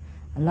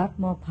 a lot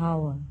more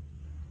power,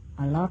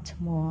 a lot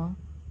more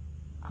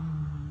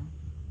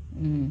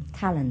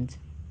talent,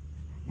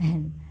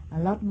 and a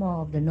lot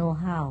more of the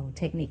know-how,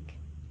 technique,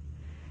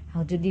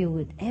 how to deal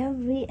with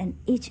every and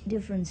each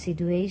different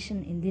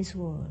situation in this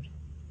world.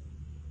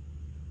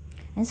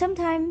 And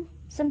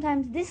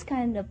sometimes this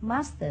kind of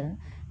master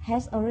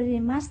has already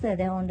mastered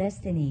their own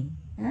destiny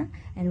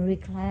and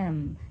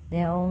reclaim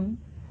their own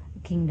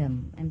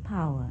kingdom and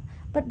power.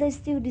 But they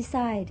still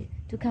decide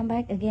to come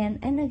back again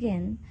and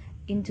again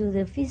into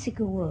the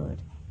physical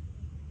world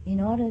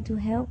in order to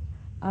help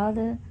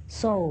other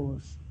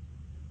souls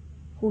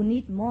who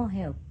need more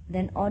help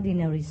than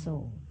ordinary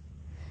souls.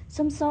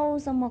 Some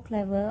souls are more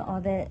clever,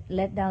 or they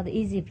let down the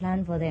easy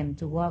plan for them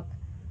to walk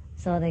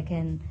so they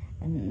can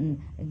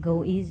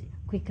go easy,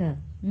 quicker,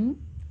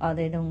 or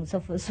they don't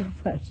suffer so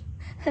much.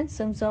 And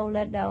some souls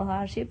let down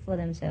hardship for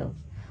themselves.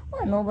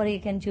 Well, nobody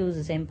can choose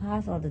the same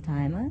path all the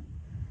time.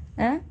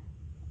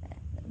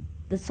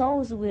 The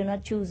souls will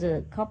not choose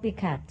a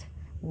copycat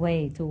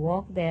way to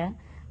walk their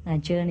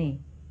journey.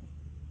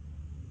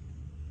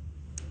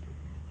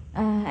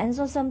 And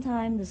so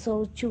sometimes the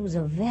soul choose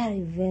a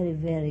very, very,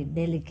 very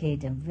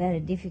delicate and very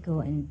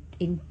difficult and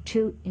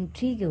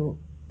intriguing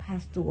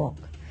path to walk.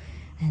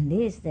 And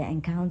this, they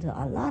encounter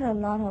a lot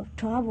of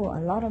trouble,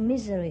 a lot of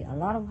misery, a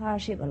lot of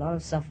hardship, a lot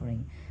of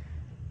suffering,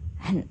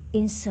 and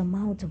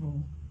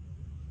insurmountable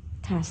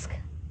task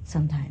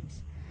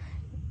sometimes.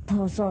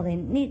 So they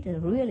need a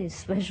really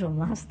special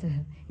master,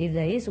 if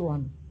there is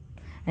one.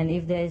 And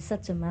if there is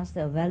such a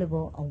master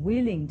available or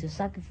willing to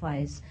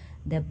sacrifice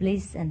their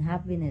bliss and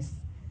happiness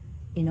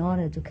in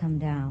order to come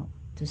down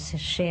to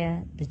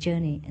share the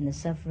journey and the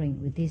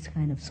suffering with these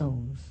kind of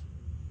souls.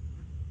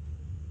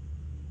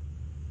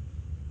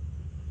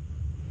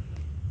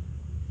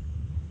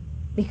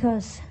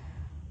 Because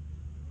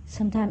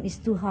sometimes it's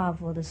too hard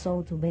for the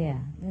soul to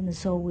bear. Then the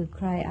soul will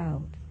cry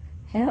out,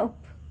 help,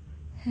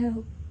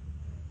 help,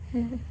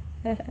 help,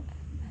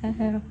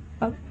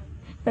 help.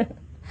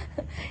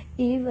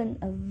 Even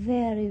a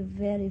very,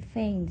 very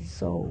faint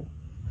soul,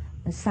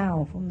 a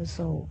sound from the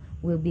soul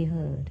will be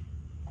heard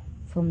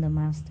from the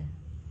master.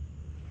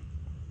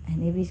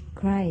 And if it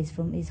cries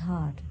from his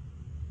heart,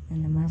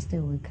 then the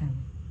master will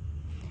come.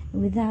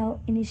 Without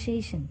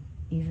initiation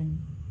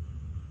even.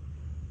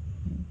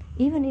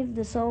 Even if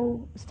the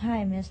soul's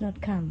time has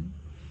not come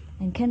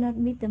and cannot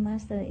meet the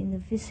Master in the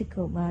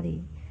physical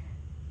body,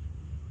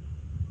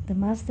 the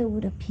Master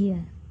would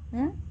appear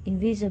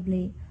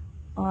invisibly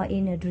or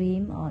in a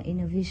dream or in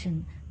a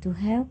vision to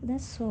help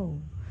that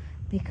soul.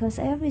 Because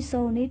every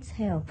soul needs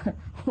help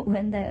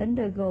when they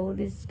undergo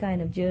this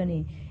kind of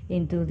journey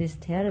into this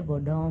terrible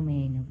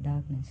domain of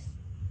darkness.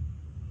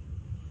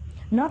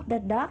 Not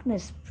that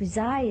darkness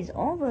presides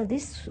over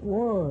this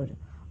world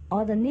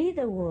or the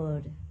nether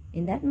world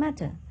in that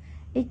matter.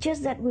 It's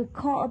just that we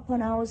call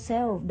upon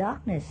ourselves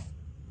darkness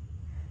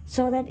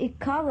so that it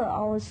cover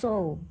our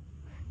soul,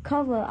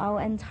 cover our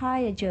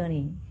entire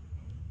journey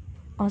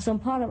or some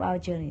part of our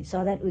journey,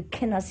 so that we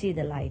cannot see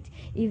the light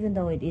even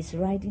though it is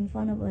right in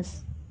front of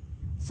us.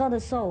 So the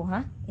soul,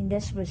 in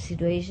desperate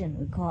situation,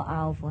 we call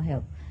out for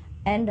help.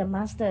 And the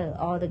Master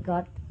or the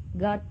God,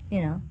 the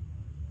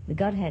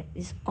Godhead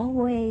is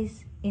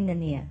always in the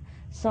near.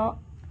 So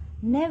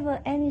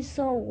never any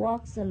soul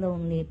walks a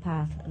lonely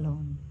path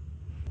alone.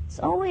 It's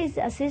always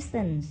the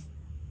assistance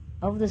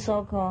of the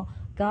so-called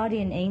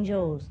guardian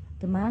angels,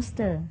 the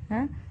Master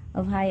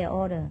of higher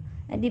order.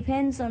 It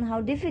depends on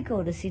how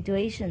difficult the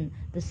situation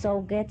the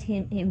soul gets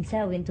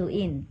himself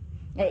into.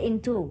 The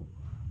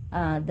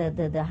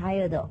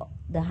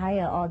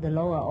higher or the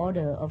lower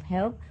order of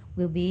help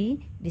will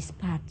be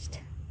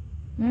dispatched.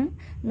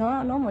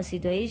 Normal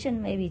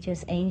situation, maybe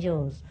just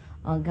angels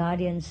or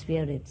guardian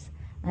spirits.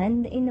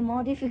 And in the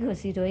more difficult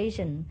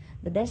situation,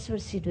 the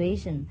desperate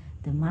situation,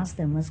 the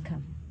Master must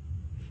come.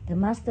 The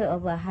Master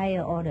of a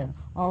higher order,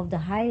 or of the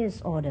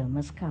highest order,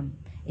 must come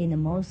in the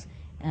most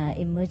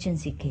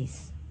emergency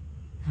case.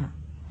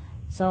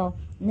 So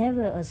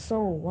never a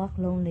soul walk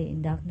lonely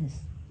in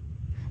darkness.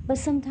 But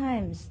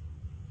sometimes,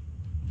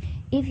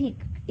 if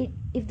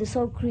the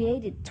soul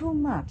created too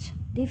much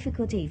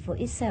difficulty for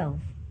itself,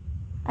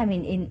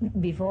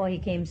 before he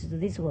came to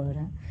this world,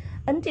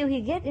 until he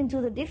get into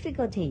the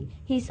difficulty,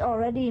 he's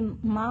already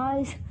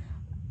mired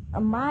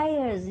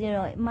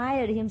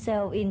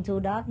himself into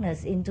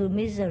darkness, into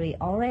misery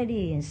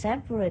already, and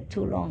separate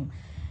too long.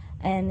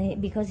 And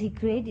because he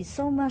created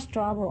so much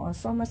trouble or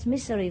so much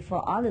misery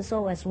for other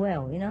souls as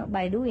well,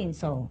 by doing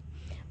so,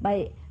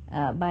 by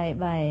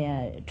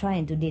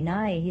trying to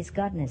deny his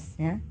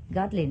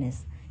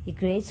godliness, he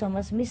creates so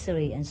much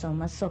misery and so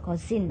much so-called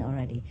sin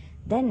already.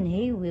 Then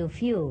he will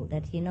feel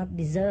that he not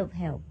deserve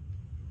help.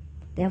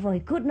 Therefore, he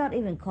could not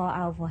even call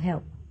out for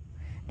help.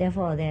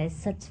 Therefore, there is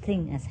such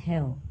thing as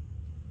hell,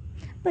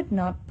 but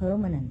not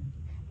permanent.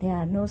 There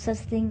are no such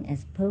thing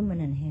as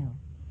permanent hell.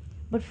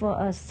 But for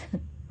us,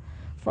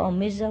 for a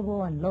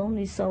miserable and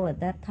lonely soul at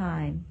that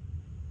time,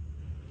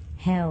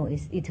 hell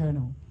is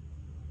eternal.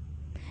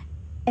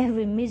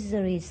 Every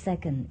misery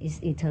second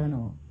is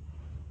eternal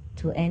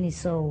to any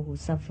soul who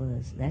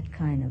suffers that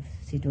kind of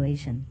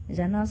situation. Is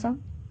that not so?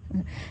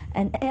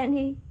 And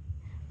any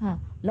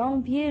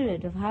long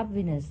period of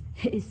happiness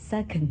is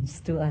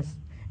seconds to us.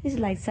 It's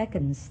like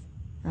seconds.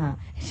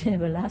 It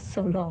never lasts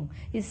so long.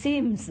 It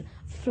seems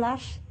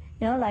flash,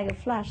 like a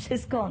flash.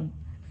 It's gone.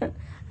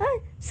 I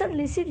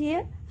suddenly sit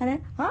here and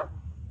then,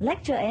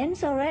 lecture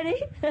ends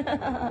already?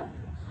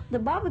 The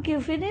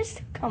barbecue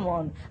finished? Come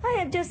on. I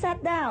have just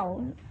sat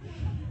down.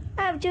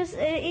 I have just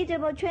eaten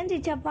about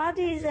 20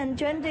 chapatis and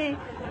 20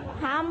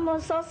 ham or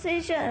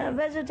sausage,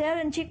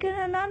 vegetarian chicken,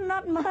 and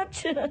not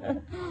much.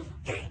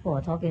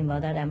 Talking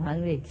about that, I'm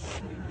hungry.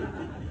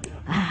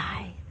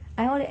 I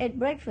only ate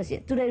breakfast.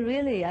 Today,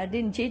 really, I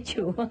didn't cheat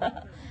you.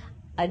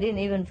 I didn't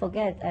even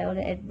forget. I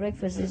only ate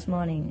breakfast this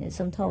morning,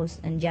 some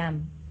toast and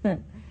jam.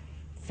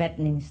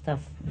 Fattening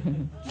stuff.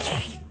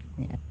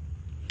 Yeah.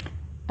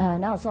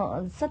 Now,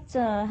 so such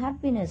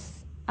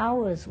happiness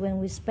hours when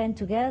we spend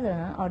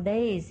together, or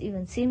days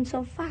even, seem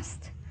so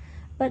fast.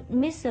 But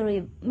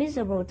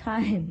miserable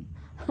time,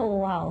 oh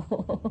wow,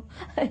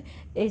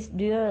 it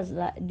dures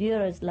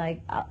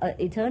like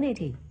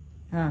eternity.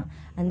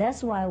 And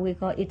that's why we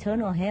call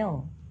eternal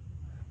hell.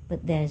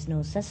 But there is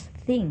no such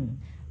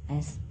thing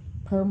as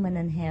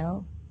permanent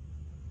hell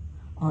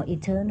or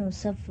eternal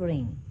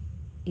suffering,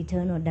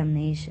 eternal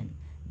damnation.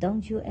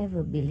 Don't you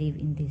ever believe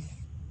in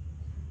this.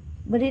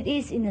 But it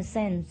is in a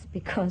sense,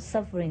 because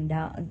suffering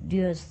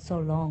dures so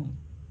long.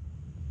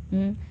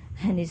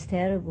 And it's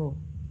terrible.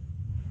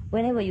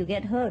 Whenever you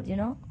get hurt,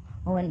 or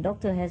when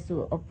doctor has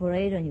to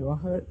operate on you or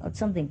hurt or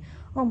something,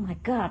 oh my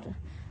God,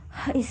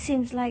 it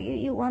seems like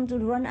you want to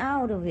run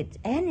out of it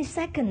any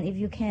second if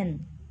you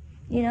can.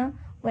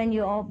 When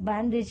your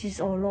bandage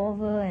is all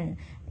over and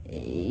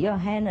your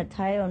hand are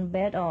tied on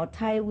bed or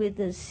tied with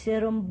a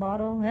serum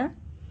bottle,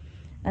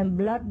 and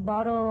blood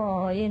bottle,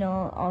 or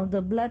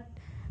the blood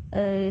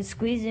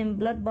squeezing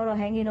blood bottle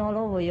hanging all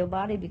over your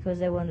body because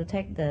they want to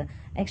take the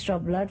extra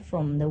blood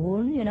from the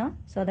wound,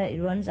 so that it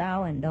runs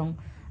out and don't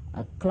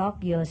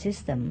clog your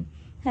system.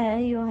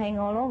 And you hang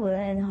all over,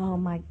 and oh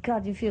my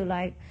God, you feel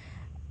like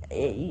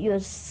you're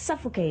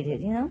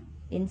suffocated,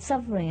 in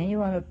suffering, and you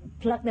want to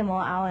pluck them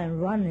all out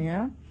and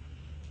run,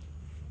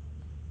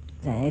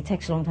 It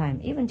takes a long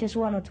time. Even just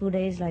 1 or 2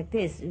 days like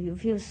this, you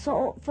feel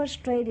so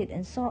frustrated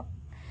and so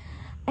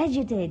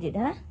agitated,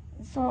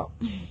 so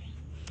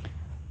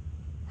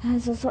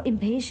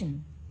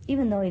impatient,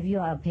 even though if you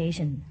are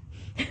patient.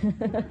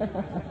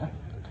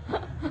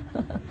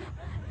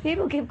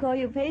 People keep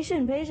calling you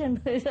patient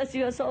because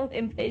you are so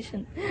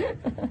impatient.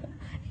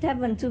 It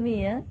happened to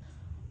me, yeah?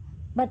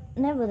 But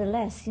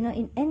nevertheless,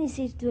 in any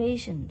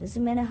situation,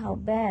 doesn't matter how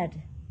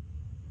bad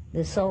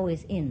the soul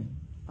is in,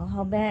 or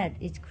how bad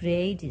it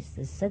creates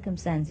the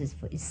circumstances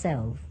for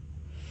itself,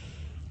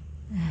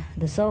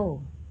 the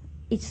soul,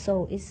 each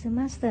soul is the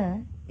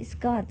master, is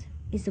God,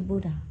 is the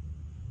Buddha.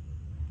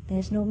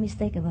 There's no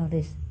mistake about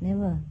this.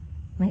 Never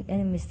make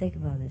any mistake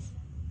about this.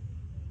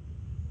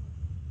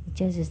 It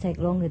just takes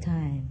longer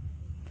time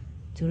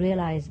to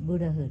realize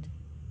Buddhahood.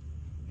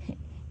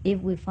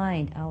 If we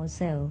find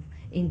ourselves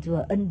into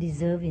an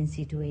undeserving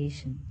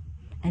situation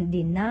and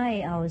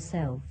deny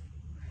ourselves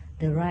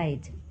the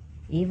right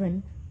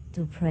even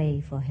to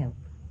pray for help,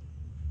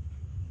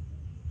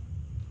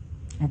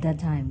 at that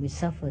time we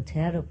suffer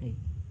terribly,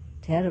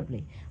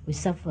 terribly. We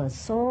suffer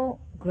so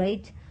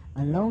great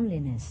a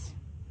loneliness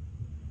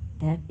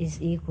that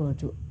is equal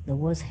to the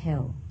worst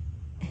hell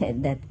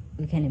that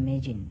we can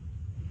imagine.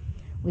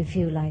 We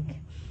feel like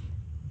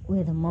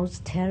we're the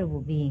most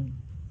terrible being,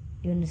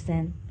 you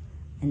understand?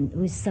 And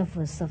we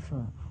suffer.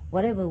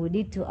 Whatever we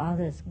did to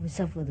others, we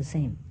suffer the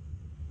same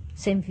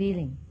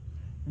feeling.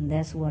 And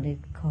that's what it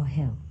called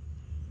hell.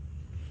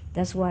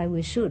 That's why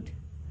we should,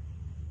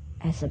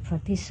 as a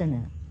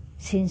practitioner,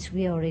 since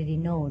we already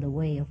know the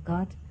way of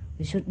God,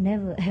 we should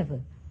never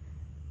ever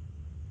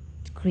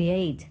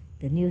create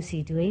the new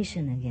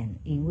situation again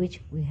in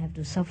which we have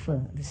to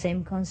suffer the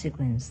same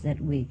consequence that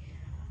we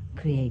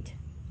create.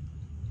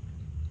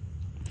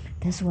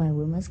 That's why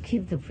we must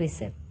keep the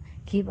precept,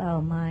 keep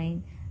our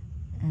mind,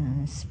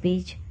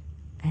 speech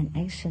and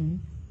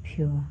action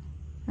pure.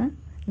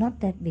 Not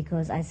that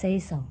because I say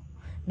so,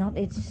 not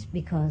it's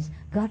because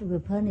God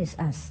will punish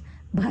us,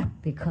 but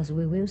because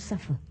we will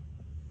suffer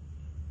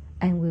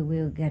and we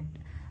will get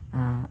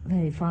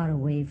very far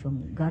away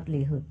from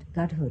godhood,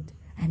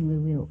 and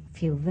we will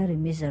feel very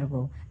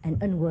miserable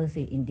and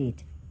unworthy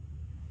indeed.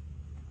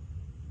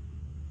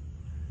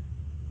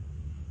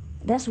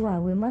 That's why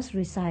we must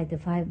recite the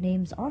 5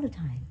 names all the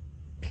time,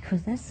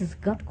 because that's the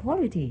God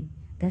quality.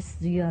 That's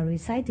you are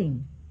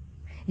reciting.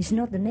 It's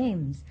not the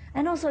names.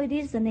 And also it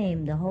is the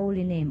name, the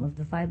holy name of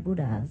the 5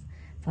 Buddhas,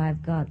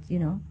 5 gods,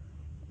 in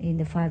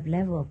the 5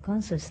 level of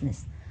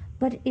consciousness.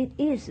 But it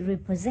is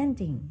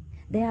representing,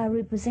 they are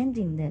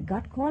representing the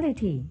God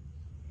quality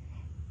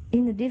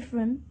in a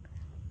different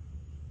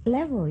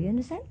level, you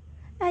understand?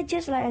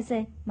 Just like I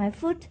say, my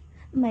foot,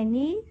 my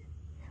knee,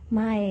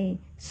 my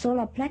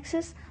solar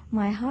plexus,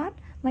 my heart,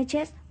 my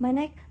chest, my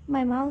neck,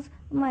 my mouth,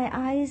 my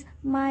eyes,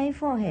 my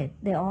forehead,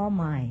 they're all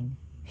mine.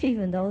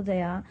 Even though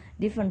they are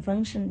different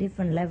function,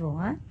 different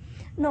level.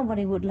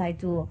 Nobody would like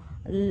to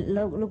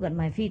look at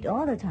my feet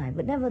all the time,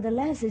 but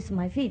nevertheless it's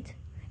my feet.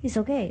 It's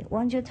okay.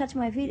 Once you touch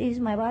my feet, it's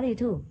my body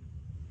too.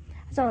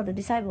 So the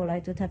disciple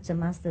like to touch the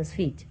master's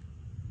feet.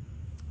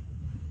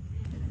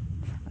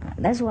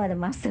 That's why the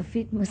master's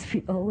feet must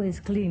be always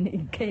clean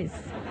in case.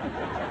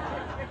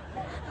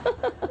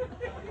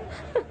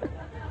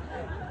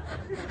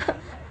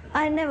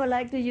 I never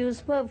liked to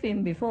use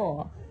perfume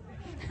before.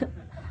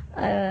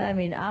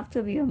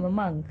 After becoming a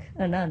monk,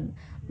 a nun.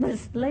 But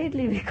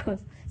lately, because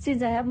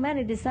since I have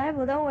many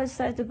disciples, they always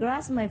try to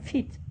grasp my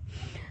feet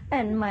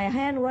and my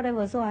hand,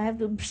 whatever. So I have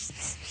to,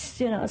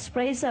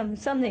 spray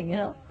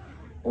something,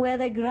 where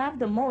they grab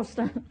the most.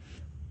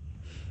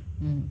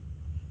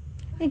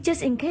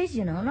 Just in case,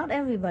 not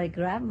everybody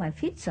grab my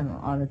feet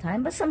all the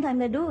time, but sometimes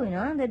they do,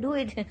 they do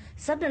it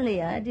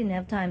suddenly. I didn't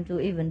have time to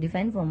even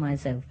defend for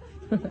myself.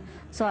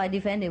 So I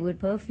defend it with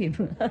perfume.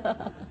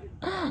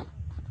 Why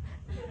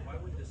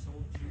would the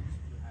soul choose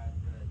to have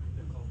a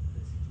difficult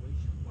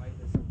situation? Why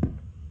does the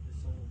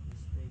soul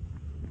mistake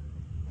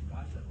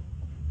God level?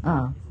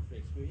 Is it for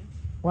experience?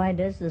 Why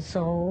does the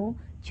soul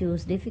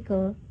choose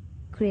difficult,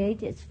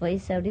 create it for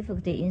itself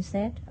difficulty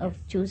instead of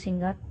choosing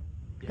God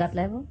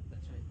level?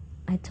 That's right.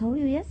 I told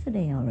you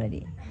yesterday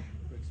already.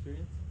 For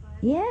experience?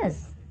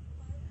 Yes.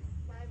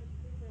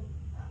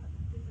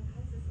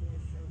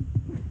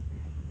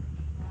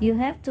 You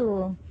have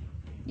to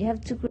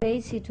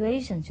create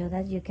situations so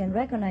that you can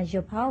recognize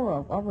your power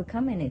of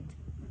overcoming it,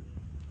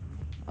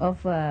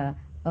 of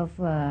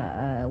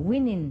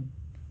winning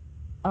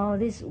all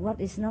this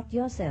what is not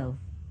yourself,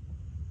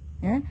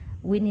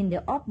 winning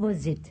the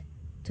opposite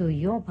to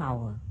your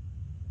power.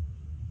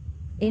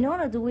 In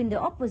order to win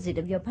the opposite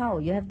of your power,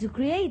 you have to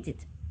create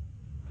it,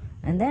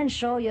 and then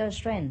show your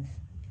strength.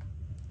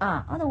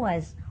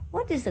 Otherwise,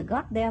 what is the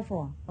God there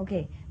for?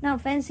 Okay, now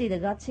fancy the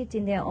God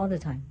sitting there all the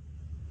time.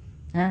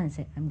 And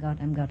say, I'm God.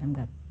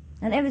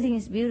 And everything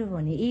is beautiful,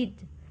 and he eat.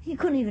 He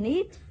couldn't even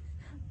eat.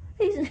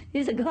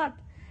 He's a God.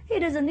 He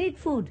doesn't need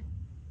food.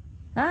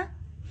 And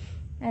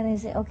they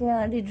say,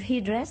 okay, did he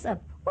dress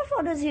up? What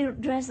for does he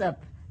dress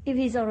up if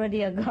he's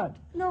already a God?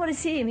 Nobody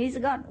see him. He's a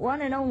God,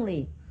 one and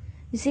only.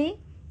 You see?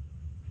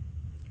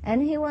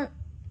 And what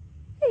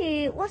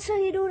shall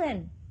he do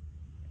then?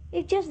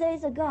 If just there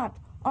is a God,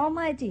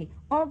 Almighty,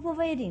 all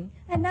pervading,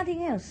 and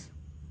nothing else.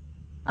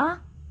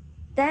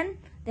 Then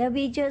there'll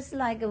be just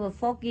like a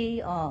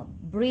foggy or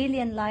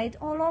brilliant light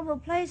all over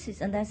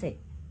places, and that's it.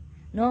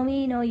 No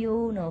me, no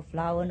you, no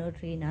flower, no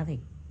tree,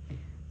 nothing.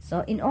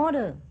 So in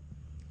order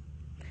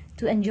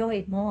to enjoy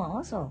it more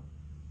also,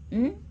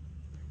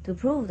 to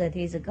prove that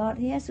he's a God,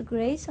 he has to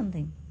create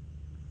something.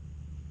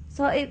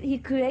 So if he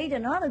create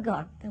another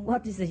God, then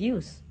what is the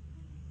use?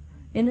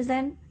 You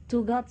understand?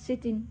 Two gods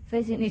sitting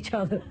facing each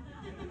other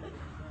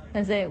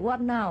and say,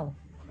 what now?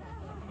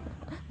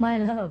 My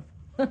love.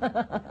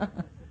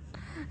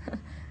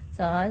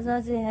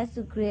 So he has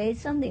to create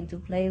something to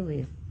play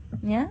with,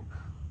 yeah?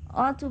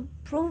 Or to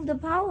prove the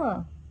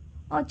power,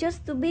 or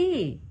just to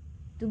be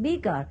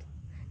God.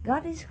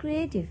 God is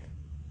creative.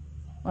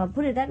 Well,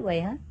 put it that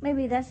way, huh?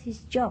 Maybe that's his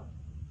job.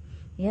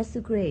 He has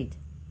to create.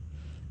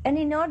 And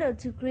in order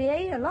to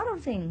create a lot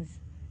of things,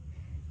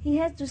 he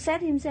has to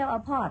set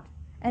himself apart,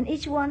 and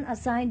each one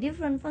assign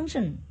different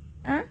function.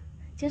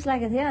 Just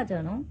like a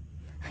theater, no?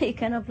 He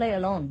cannot play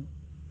alone,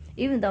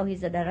 even though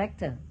he's a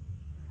director.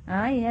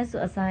 He has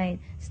to assign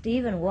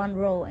Stephen one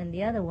role and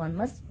the other one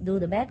must do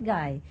the bad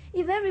guy.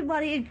 If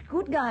everybody is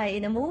good guy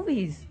in the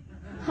movies,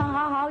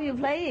 how you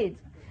play it?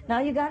 Now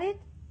you got it?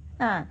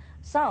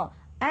 So,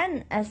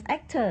 and as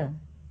actor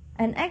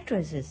and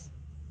actresses,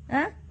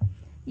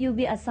 you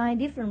be assigned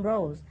different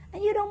roles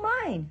and you don't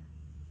mind.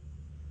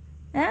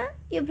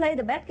 You play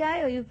the bad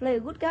guy or you play a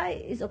good guy,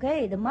 it's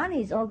okay, the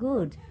money is all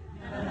good.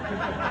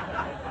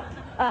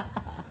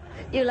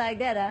 You like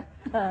that,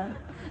 huh?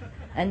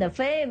 And the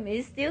fame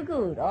is still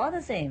good, all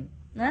the same.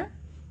 The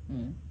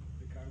karma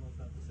is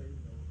not the same,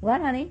 though.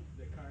 What, honey?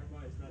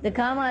 The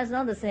karma is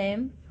not The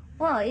same.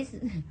 Well, it's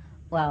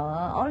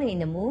only in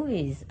the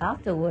movies.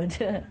 Afterward,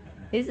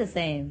 it's the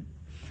same.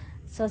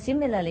 So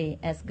similarly,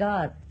 as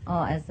God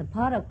or as a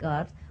part of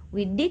God,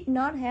 we did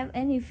not have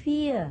any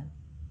fear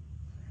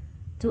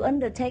to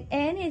undertake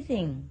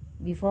anything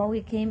before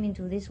we came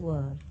into this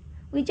world.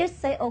 We just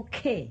say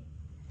okay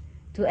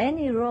to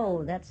any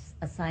role that's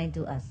assigned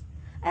to us.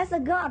 As a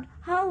God,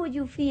 how would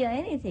you fear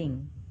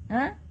anything?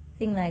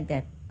 Thing like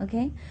that,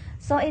 okay?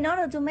 So in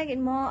order to make it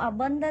more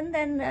abundant,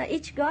 then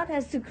each God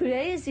has to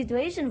create a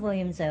situation for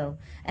himself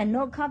and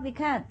no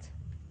copycat.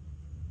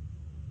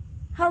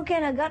 How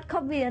can a God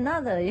copy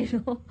another,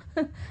 you know?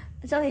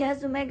 So he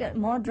has to make it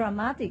more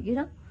dramatic, you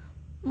know?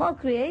 More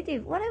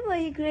creative. Whatever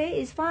he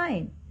creates is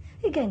fine.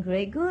 He can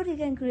create good, he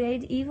can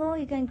create evil,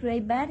 he can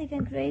create bad, he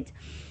can create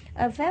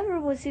a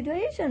favorable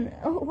situation.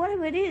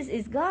 Whatever it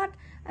is God.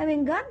 I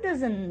mean, God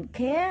doesn't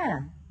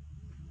care.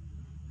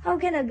 How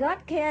can a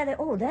God care that,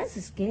 oh, that's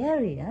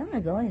scary, I'm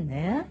not going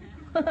there?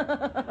 You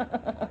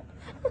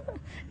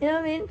know what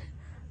I mean?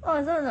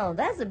 Oh, no,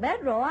 that's a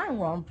bad role, I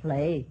won't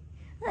play.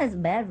 That's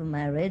bad for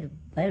my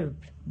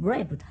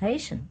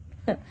reputation.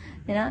 You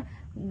know,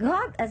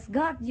 God, as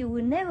God, you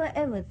will never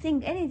ever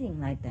think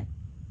anything like that.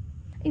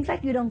 In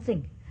fact, you don't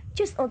think.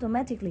 Just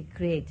automatically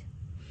create.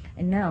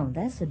 And now,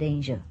 that's the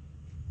danger.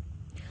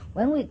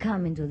 When we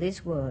come into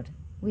this world,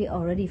 we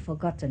already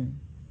forgotten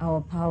our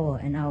power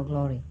and our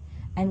glory.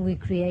 And we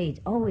create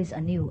always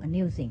a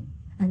new thing.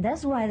 And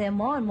that's why they're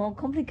more and more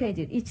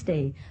complicated each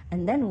day.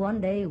 And then one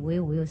day we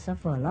will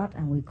suffer a lot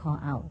and we call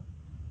out,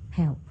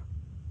 help.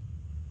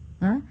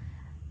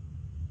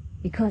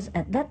 Because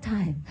at that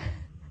time,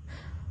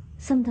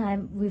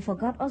 sometimes we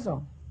forgot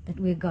also that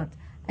we got,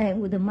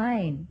 and with the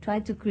mind, try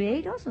to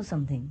create also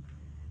something.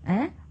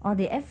 Or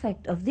the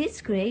effect of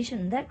this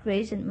creation, that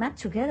creation,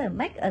 match together,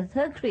 make a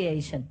third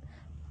creation.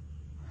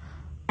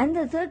 And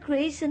the third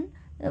creation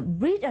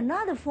breed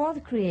another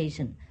fourth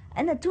creation.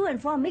 And the 2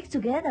 and 4 mix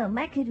together,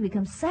 make it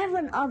become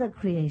 7 other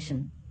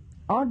creation.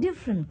 All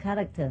different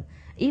character,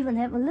 even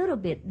have a little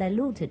bit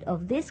diluted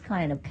of this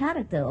kind of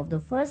character of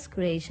the first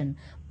creation,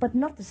 but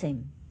not the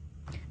same.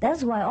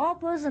 That's why all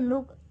persons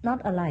look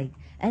not alike.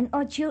 And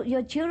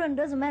your children,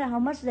 doesn't matter how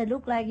much they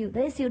look like you,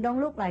 they still don't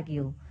look like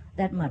you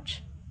that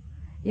much.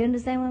 You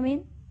understand what I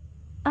mean?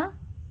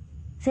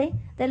 See?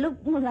 They look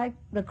like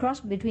the cross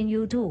between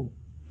you two.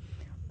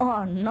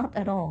 Or not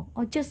at all.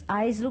 Or just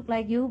eyes look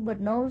like you,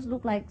 but nose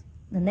look like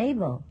the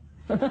neighbor.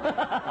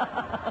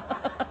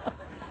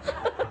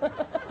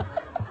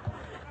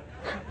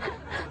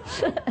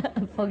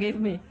 Forgive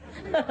me.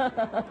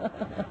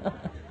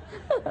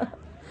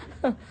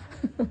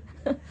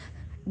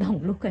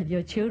 Don't look at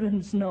your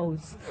children's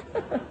nose.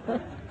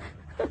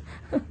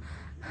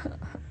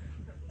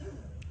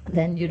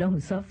 Then you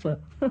don't suffer.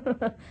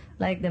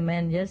 Like the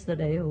man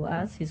yesterday who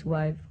asked his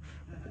wife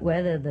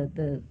whether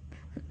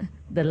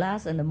the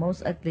last and the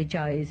most ugly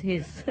child is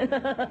his.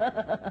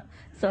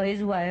 So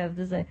his wife have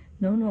to say,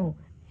 no,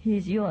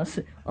 he's yours.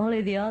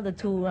 Only the other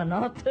 2 are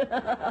not.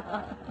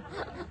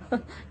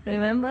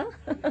 Remember?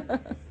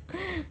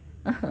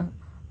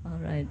 All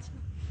right.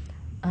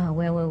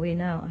 Where were we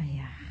now?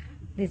 Yeah.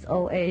 This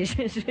old age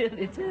is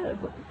really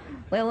terrible.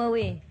 Where were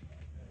we?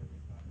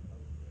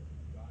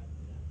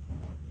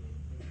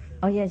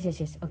 Oh, yes.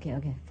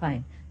 Okay,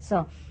 fine.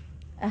 So,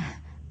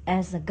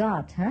 as a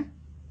God,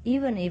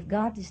 even if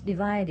God is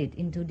divided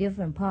into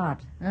different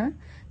parts,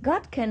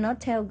 God cannot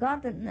tell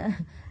God that,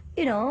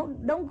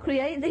 don't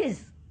create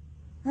this,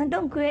 and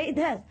don't create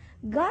that.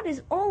 God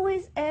is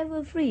always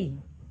ever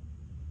free.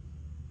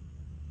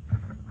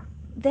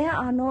 There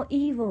are no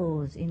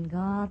evils in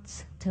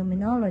God's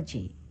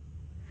terminology.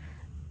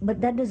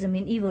 But that doesn't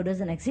mean evil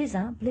doesn't exist,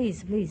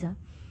 please.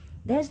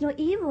 There's no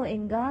evil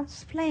in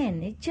God's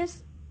plan. It's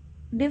just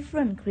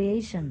different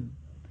creation,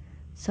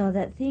 so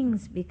that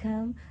things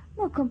become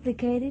more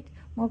complicated,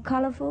 more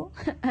colorful,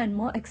 and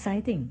more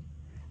exciting,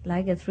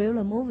 like a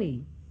thriller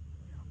movie,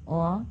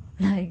 or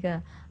like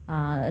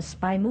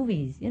spy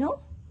movies,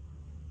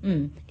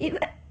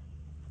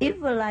 If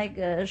like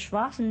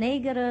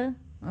Schwarzenegger,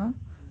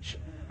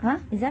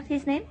 is that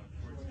his name?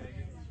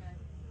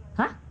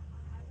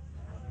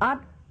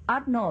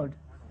 Arnold.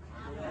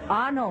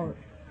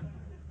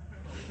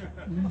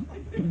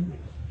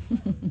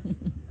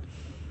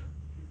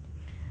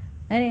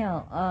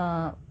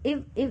 Anyhow,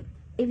 if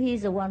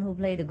he's the one who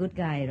played the good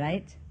guy,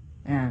 right?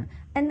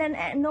 And then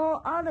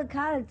no other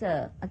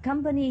character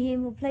accompany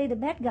him who played the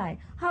bad guy.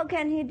 How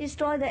can he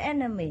destroy the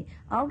enemy?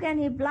 How can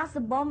he blast a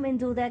bomb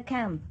into their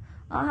camp?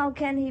 Or how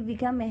can he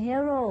become a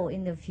hero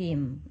in the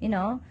film,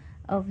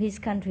 of his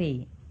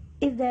country,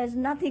 if there's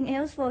nothing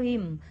else for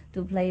him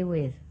to play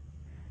with?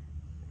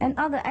 And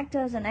other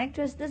actors and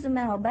actresses, doesn't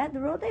matter how bad the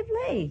role they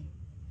play,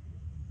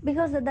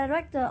 because the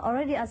director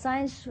already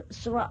assigns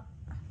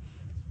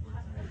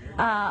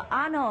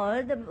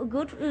Arnold the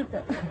good.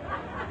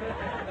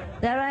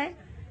 That right?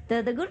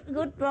 The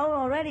good role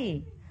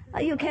already.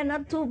 You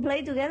cannot two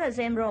play together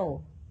same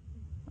role.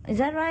 Is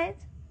that right?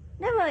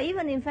 Never,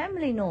 even in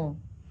family, no.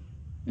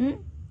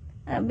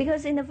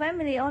 Because in the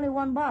family only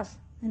one boss,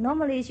 and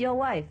normally it's your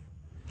wife.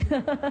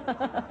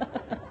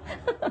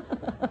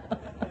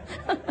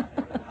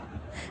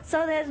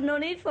 So there's no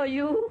need for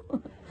you,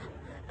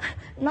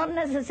 not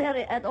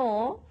necessary at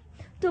all,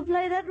 to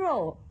play that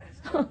role.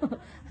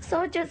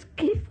 So just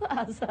keep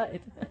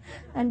aside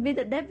and be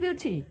the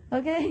deputy,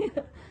 okay?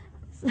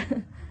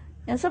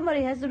 And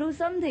somebody has to do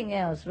something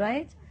else,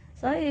 right?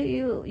 So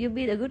you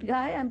be the good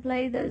guy and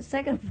play the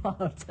second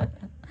part.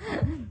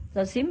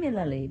 So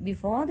similarly,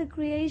 before the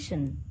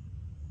creation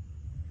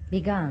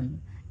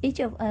began, each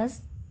of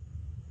us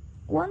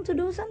want to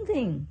do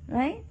something,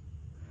 right?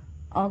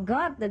 Or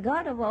God, the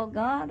God of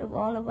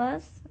all of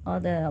us, or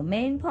the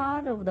main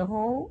part of the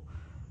whole,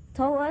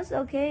 told us,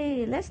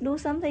 okay, let's do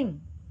something.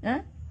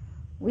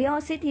 We all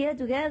sit here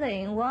together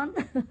in one,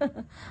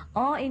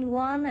 all in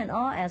one and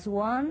all as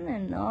one,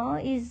 and all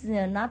is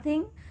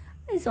nothing.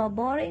 It's all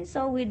boring,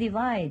 so we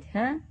divide,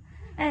 and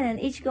then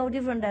each go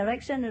different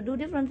direction to do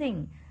different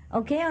thing.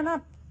 Okay or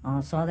not?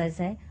 Oh, so they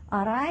say,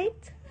 all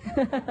right.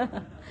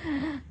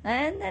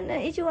 And then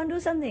each one do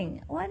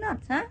something. Why not?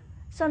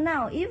 So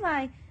now, if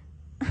I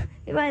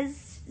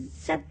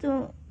said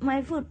to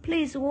my foot,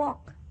 please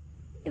walk.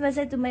 If I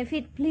said to my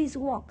feet, please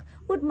walk,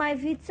 would my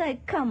feet say,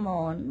 come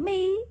on,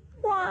 me?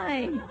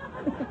 Why?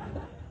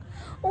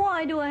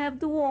 Why do I have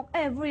to walk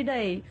every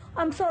day?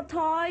 I'm so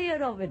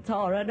tired of it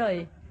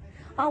already.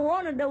 I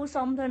want to do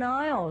something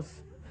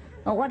else.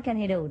 Oh, what can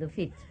he do, the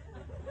feet?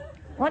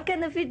 What can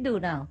the feet do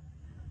now?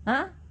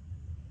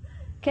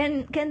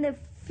 Can the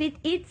feet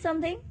eat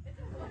something?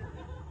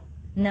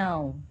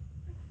 No,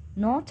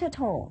 not at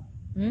all.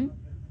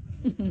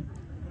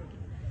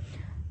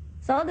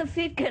 So the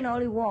feet can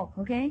only walk,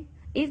 okay?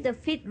 If the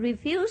feet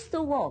refuse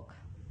to walk,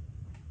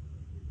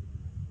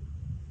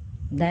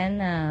 then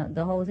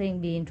the whole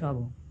thing be in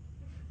trouble.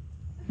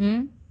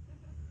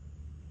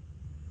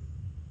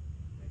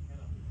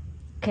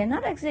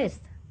 Cannot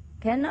exist,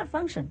 cannot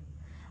function.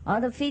 Or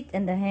the feet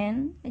and the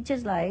hand, it's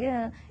just like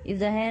if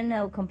the hand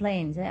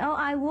complains, oh,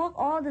 I work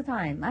all the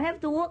time. I have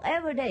to work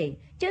every day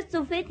just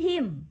to feed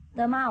him,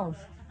 the mouth.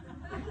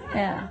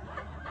 Yeah.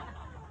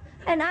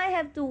 And I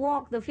have to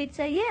walk. The feet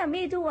say, yeah,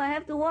 me too, I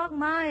have to walk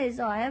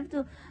miles, or I have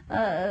to,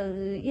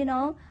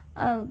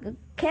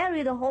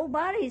 carry the whole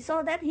body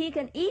so that he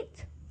can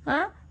eat.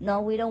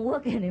 No, we don't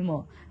work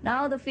anymore.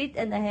 Now the feet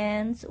and the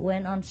hands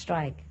went on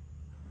strike.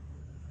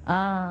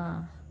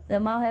 The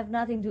mouth have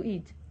nothing to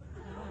eat.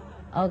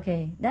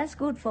 Okay, that's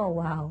good for a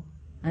while,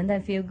 and they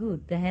feel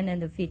good, the hand and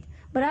the feet.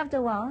 But after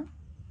a while,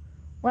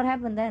 what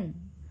happened then?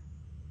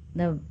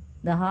 The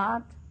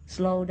heart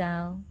slowed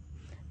down,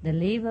 the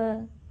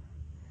liver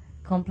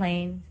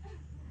complained,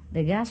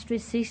 the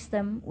gastric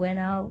system went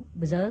out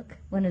berserk,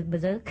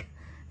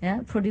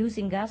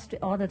 producing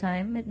gastric all the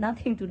time, with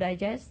nothing to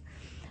digest,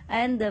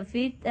 and the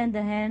feet and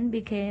the hand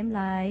became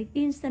like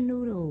instant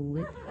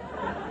noodle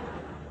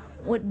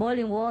with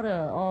boiling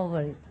water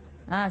over it.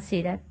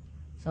 See that?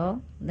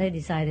 So they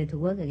decided to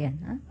work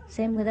again.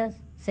 Same with us.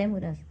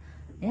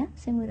 Yeah,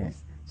 same with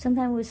us.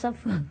 Sometimes we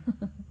suffer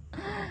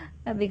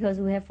because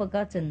we have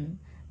forgotten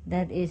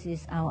that it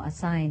is our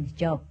assigned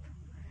job,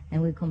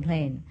 and we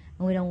complain,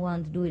 and we don't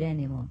want to do it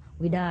anymore.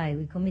 We die,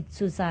 we commit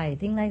suicide,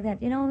 things like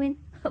that, you know what I mean?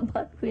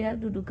 But we have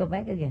to come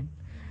back again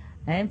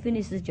and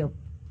finish the job,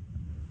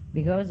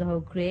 because the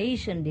whole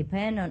creation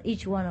depends on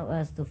each one of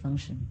us to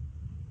function.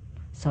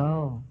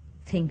 So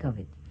think of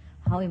it.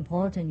 how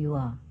important you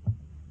are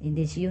in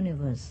this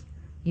universe.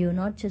 You're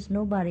not just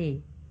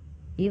nobody.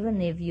 Even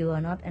if you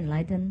are not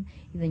enlightened,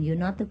 even you're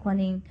not the Kuan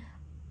Yin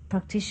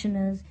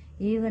practitioners,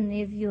 even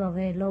if you are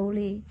very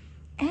lowly,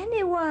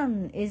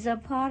 anyone is a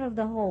part of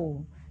the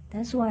whole.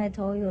 That's why I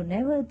told you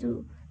never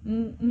to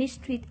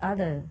mistreat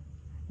others,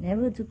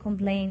 never to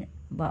complain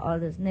about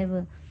others,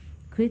 never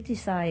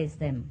criticize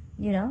them.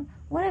 You know,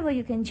 whatever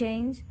you can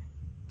change,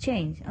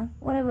 change.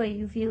 Whatever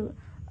you feel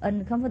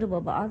uncomfortable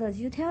about others,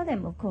 you tell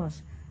them, of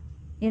course.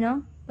 You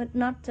know, but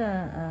not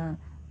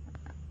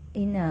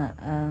in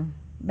a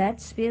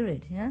bad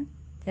spirit. Yeah,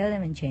 tell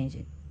them and change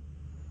it.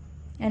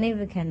 And if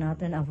you cannot,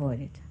 then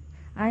avoid it.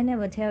 I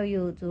never tell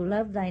you to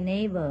love thy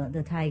neighbor,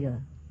 the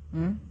tiger.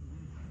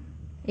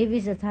 If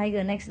it's a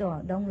tiger next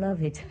door, don't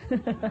love it.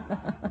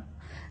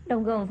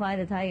 Don't go and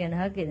find a tiger and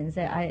hug it and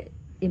say,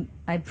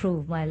 I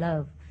prove my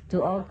love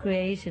to all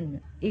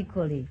creation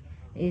equally.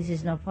 It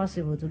is not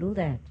possible to do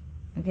that.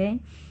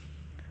 Okay?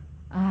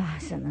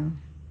 So now,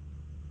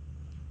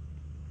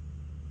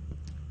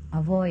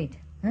 avoid,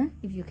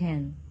 if you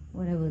can,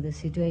 whatever the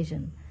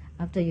situation.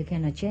 After you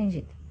cannot change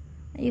it,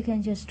 you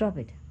can just drop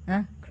it.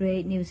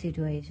 Create new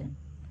situation,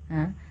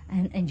 and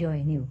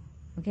enjoy new.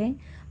 Okay?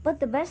 But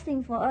the best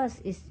thing for us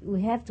is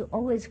we have to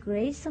always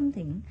create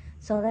something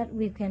so that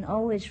we can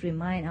always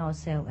remind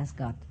ourselves as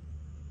God.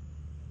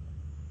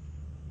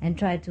 And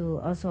try to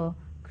also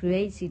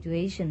create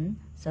situation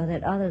so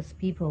that other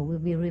people will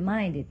be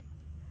reminded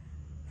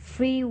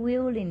free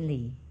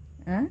willingly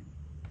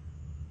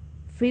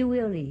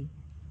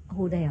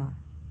who they are,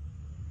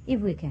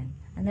 if we can.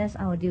 And that's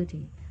our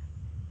duty.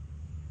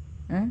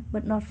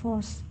 But not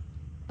forced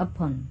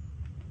upon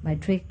by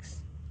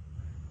tricks,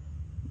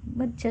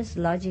 but just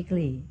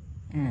logically.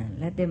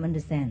 Let them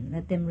understand,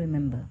 let them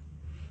remember,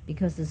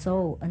 because the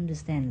soul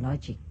understands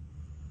logic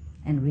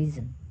and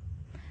reason.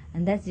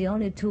 And that's the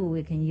only tool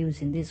we can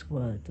use in this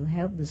world to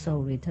help the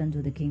soul return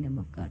to the kingdom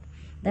of God.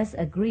 That's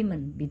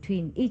agreement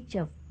between each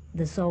of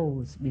the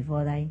souls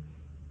before they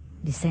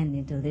descend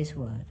into this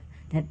world.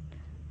 That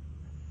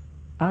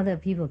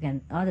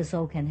other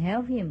soul can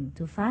help him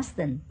to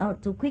fasten or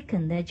to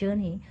quicken their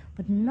journey,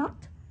 but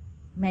not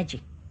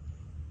magic.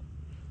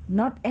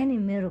 Not any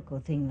miracle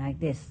thing like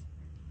this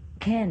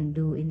can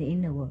do in the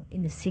inner world,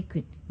 in the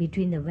secret,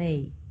 between the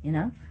veil,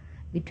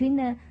 between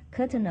the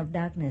curtain of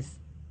darkness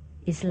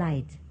is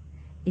light.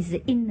 Is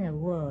the inner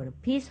world,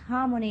 peace,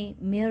 harmony,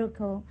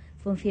 miracle,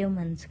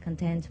 fulfillment,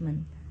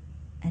 contentment,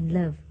 and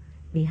love.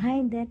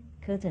 Behind that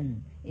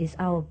curtain is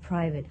our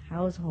private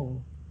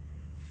household.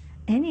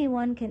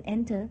 Anyone can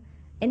enter,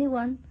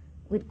 anyone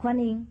with Kuan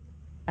Yin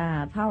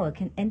power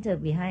can enter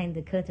behind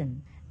the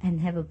curtain and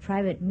have a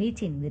private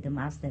meeting with the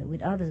master,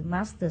 with other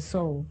master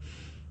soul,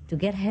 to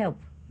get help.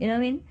 You know what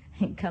I mean?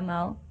 And come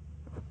out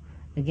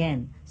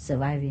again,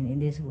 surviving in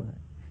this world.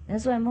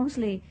 That's why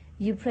mostly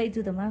you pray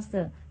to the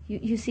master.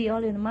 You see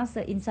only the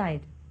master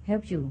inside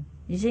help you.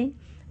 You see?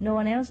 No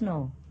one else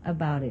know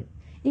about it.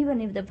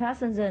 Even if the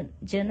passenger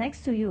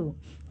next to you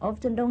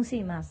often don't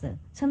see master.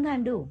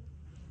 Sometimes do.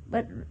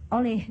 But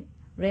only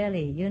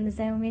rarely. You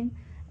understand what I mean?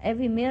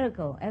 Every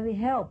miracle, every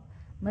help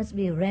must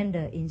be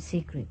rendered in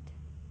secret.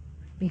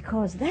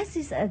 Because that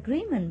is the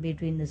agreement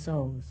between the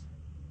souls.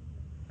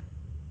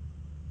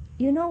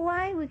 You know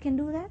why we can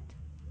do that?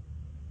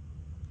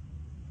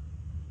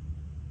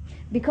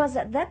 Because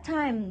at that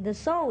time, the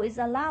soul is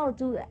allowed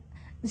to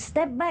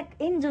step back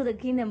into the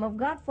kingdom of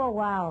God for a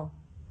while.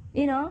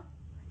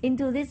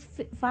 Into these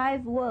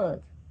 5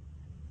 worlds,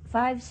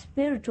 5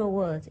 spiritual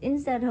worlds,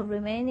 instead of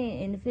remaining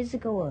in the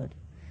physical world.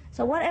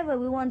 So whatever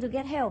we want to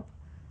get help,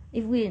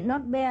 if we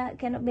cannot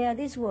bear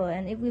this world,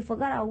 and if we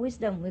forgot our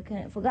wisdom,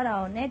 forgot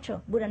our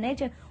nature, Buddha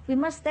nature, we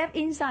must step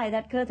inside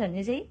that curtain,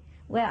 you see,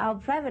 where our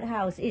private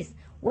house is,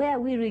 where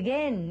we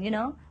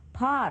regain,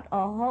 part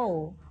or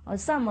whole or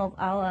some of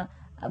our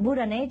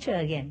Buddha nature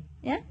again.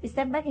 We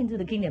step back into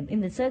the kingdom,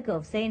 in the circle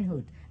of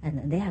sainthood,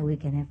 and there we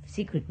can have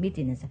secret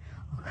meeting and say,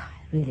 oh God,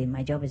 really,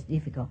 my job is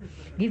difficult.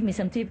 Give me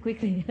some tip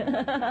quickly.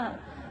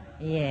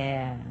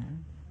 Yeah.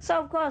 So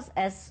of course,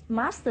 as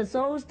master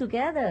souls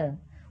together,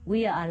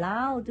 we are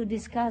allowed to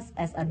discuss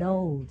as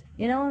adults.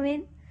 You know what I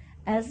mean?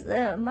 As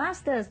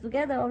masters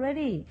together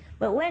already.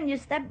 But when you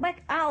step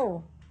back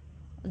out,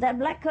 that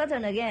black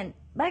curtain again,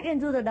 back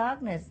into the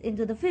darkness,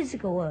 into the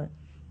physical world,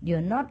 you're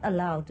not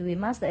allowed to be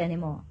master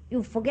anymore.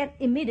 You forget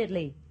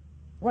immediately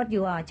what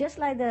you are, just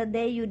like the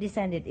day you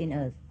descended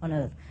on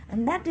earth.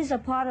 And that is a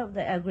part of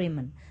the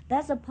agreement.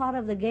 That's a part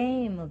of the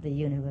game of the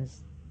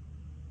universe.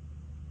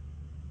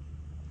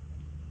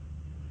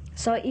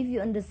 So if you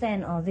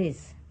understand all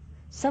this,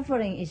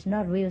 suffering is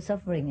not real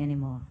suffering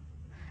anymore.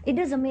 It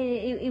doesn't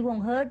mean it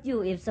won't hurt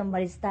you if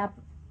somebody stab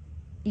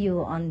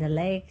you on the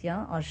leg,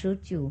 or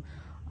shoot you,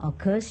 or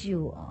curse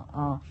you,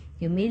 or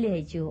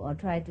humiliate you, or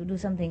try to do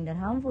something that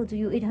harmful to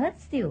you. It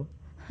hurts still.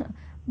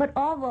 But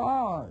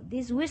overall,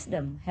 this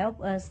wisdom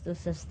helps us to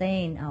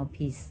sustain our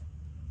peace.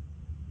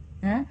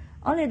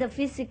 Only the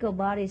physical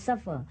body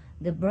suffer,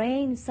 the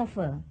brain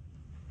suffer.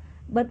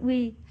 But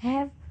we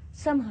have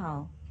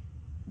somehow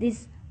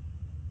this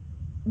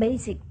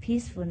basic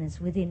peacefulness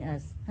within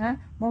us,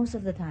 most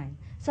of the time.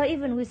 So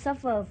even we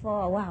suffer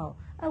for a while,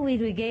 we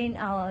regain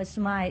our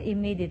smile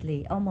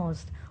immediately,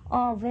 almost,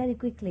 or very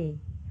quickly.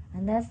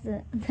 And that's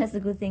the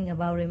good thing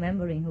about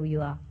remembering who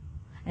you are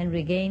and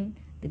regain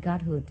the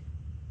Godhood.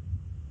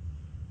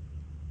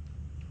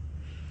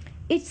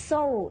 Each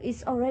soul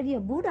is already a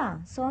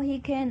Buddha, so he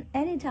can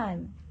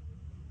anytime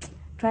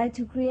try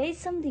to create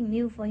something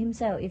new for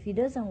himself if he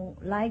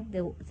doesn't like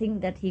the thing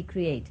that he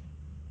create.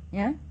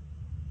 Yeah?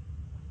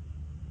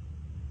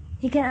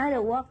 He can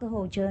either walk the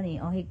whole journey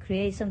or he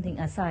creates something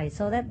aside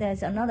so that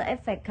there's another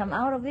effect come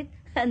out of it,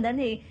 and then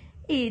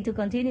he to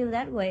continue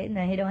that way, and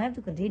he don't have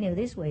to continue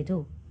this way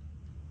too.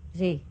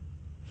 See?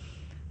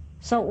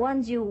 So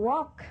once you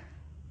walk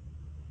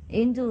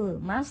into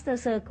master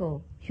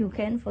circle, you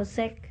can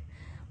forsake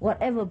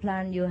whatever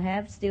plan you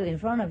have still in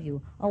front of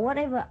you, or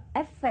whatever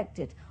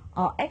affected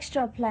or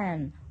extra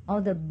plan,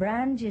 or the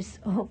branches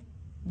of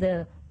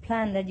the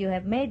plan that you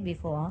have made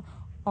before,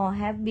 or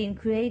have been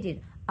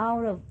created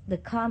out of the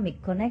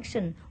karmic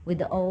connection with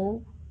the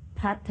old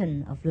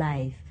pattern of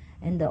life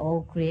and the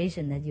old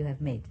creation that you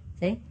have made.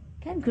 See?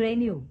 Can create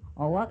new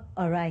or walk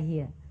right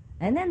here.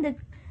 And then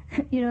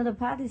the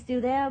path is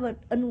still there but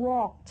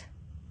unwalked,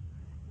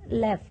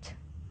 left.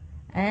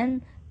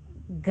 And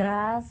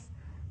grass,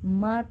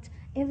 mud,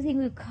 everything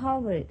will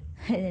cover it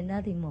and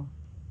nothing more.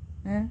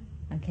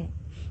 Okay.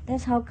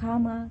 That's how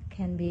karma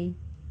can be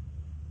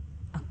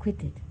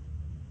acquitted,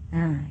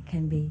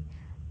 can be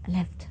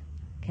left,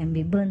 can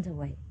be burnt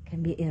away,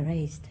 can be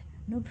erased.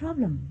 No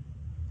problem.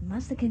 The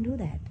master can do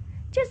that.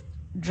 Just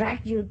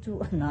drag you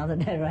to another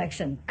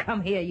direction.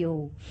 Come here,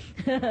 you.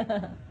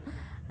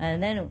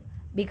 And then,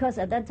 because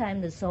at that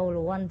time the soul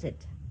wants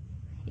it.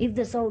 If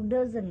the soul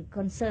doesn't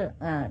consent,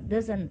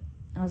 then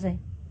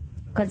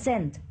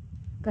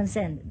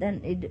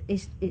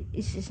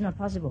it's not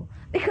possible.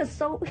 Because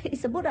soul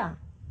is a Buddha.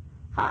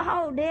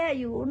 How dare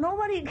you?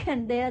 Nobody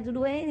can dare to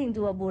do anything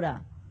to a Buddha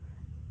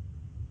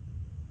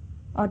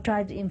or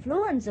try to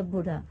influence a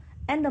Buddha.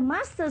 And the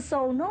master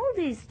soul knows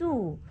this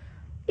too.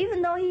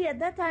 Even though he at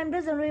that time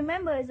doesn't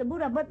remember as a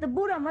Buddha, but the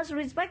Buddha must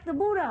respect the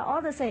Buddha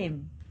all the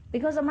same,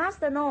 because the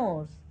master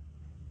knows.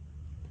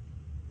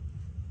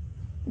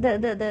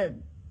 The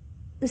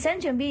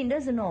sentient being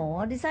doesn't know,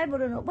 or disciple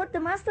doesn't know, but the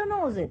master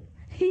knows it.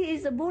 He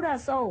is a Buddha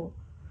soul.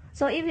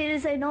 So if he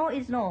say no,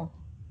 it's no.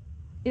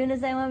 You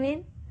understand what I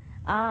mean?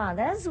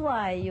 That's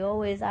why you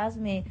always ask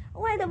me,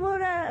 why the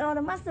Buddha or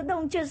the master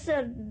don't just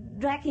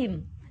drag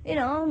him,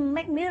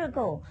 make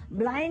miracle,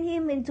 blind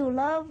him into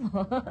love,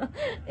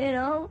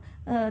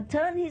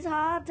 turn his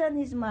heart, turn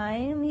his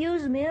mind,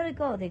 use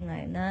miracle, thing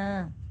like,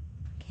 nah,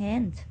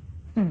 can't.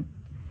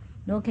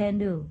 No can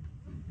do.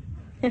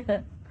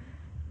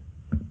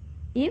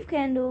 If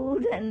can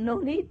do, then no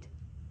need.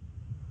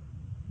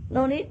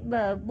 No need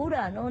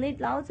Buddha, no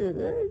need Lao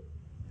Tzu,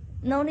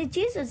 no need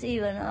Jesus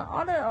even.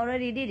 Other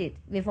already did it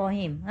before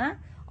him.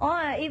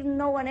 Or if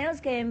no one else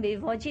came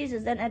before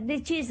Jesus, then at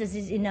least Jesus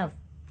is enough.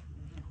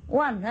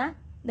 One,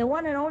 the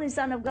one and only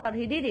Son of God,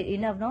 he did it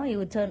enough, no? He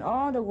would turn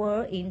all the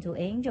world into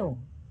angel.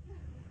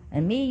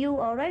 And me, you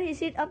already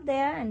sit up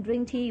there and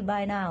drink tea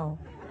by now.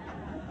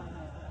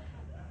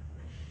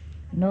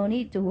 No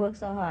need to work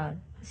so hard.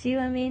 See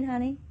what I mean,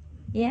 honey?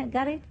 Yeah,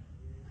 got it?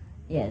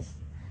 Yes.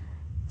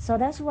 So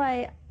that's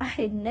why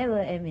I never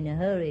am in a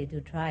hurry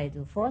to try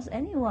to force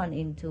anyone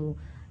into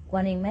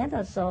Kuan Yin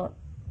method, so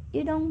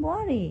you don't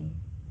worry.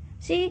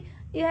 See,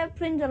 you have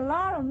printed a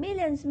lot of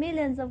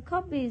millions of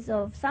copies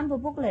of sample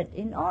booklet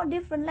in all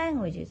different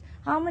languages.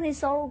 How many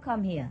souls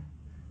come here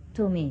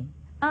to me?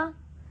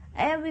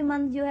 Every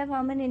month you have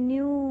how many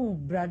new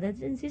brothers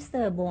and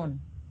sisters born?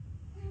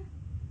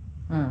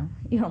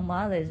 Your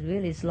mother is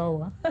really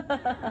slow.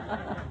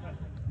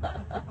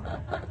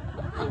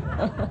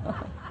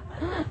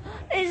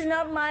 It's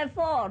not my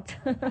fault.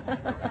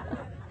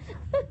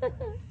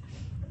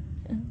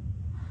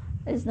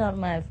 It's not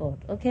my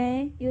fault.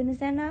 Okay, you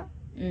understand now?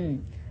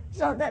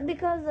 So that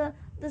because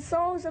the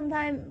soul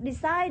sometimes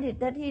decided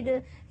that he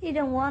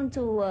don't want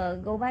to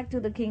go back to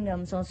the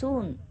kingdom so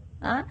soon.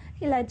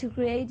 He like to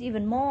create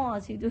even more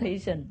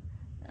situation.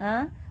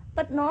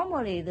 But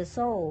normally the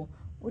soul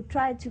would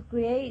try to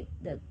create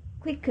the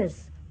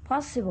quickest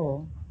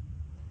possible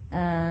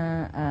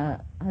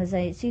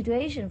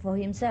situation for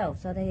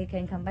himself so that he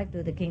can come back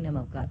to the kingdom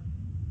of God.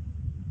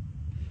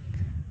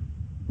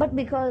 But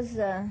because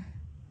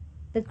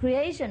the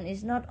creation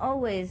is not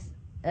always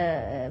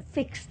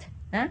fixed,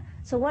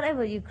 so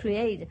whatever you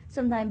create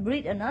sometimes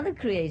breed another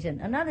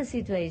creation, another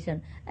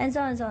situation, and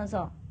so on and so on and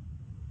so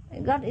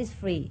on. God is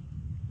free.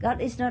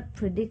 God is not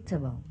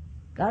predictable.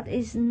 God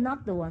is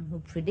not the one who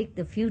predicts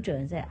the future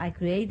and say, I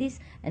create this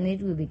and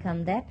it will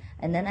become that,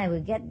 and then I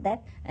will get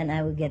that and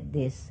I will get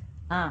this.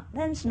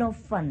 That's no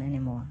fun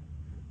anymore.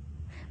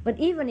 But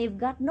even if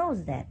God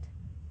knows that,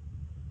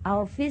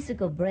 our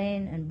physical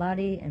brain and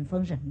body and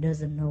function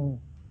doesn't know.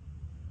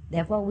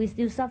 Therefore we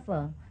still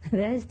suffer.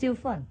 There is still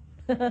fun.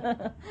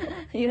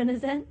 You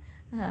understand?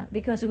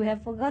 Because we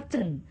have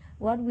forgotten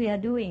what we are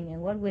doing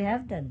and what we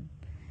have done.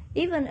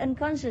 Even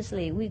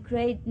unconsciously, we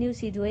create new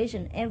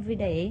situation every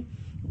day,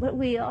 but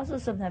we also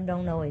sometimes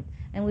don't know it.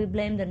 And we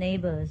blame the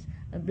neighbors,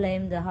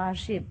 blame the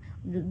hardship,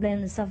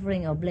 blame the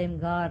suffering, or blame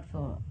God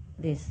for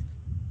this.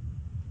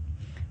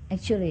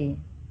 Actually,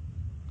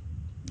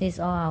 it's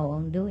all our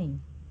own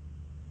doing.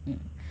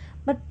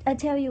 But I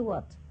tell you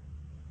what,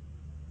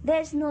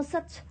 there's no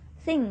such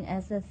thing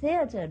as a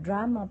theater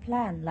drama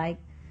plan. Like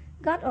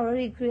God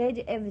already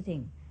created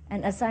everything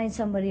and assigned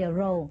somebody a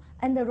role,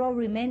 and the role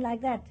remain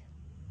like that.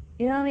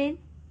 You know what I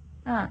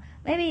mean?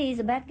 Maybe he's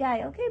a bad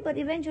guy, okay, but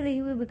eventually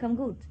he will become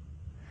good.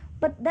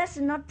 But that's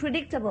not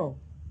predictable.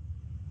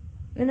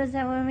 You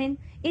understand what I mean?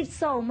 Each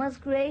soul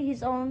must create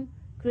his own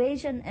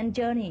creation and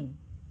journey.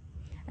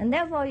 And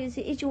therefore, you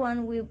see, each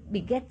one will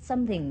beget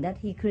something that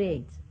he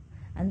creates.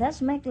 And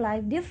that's make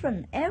life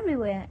different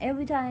everywhere,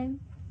 every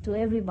time, to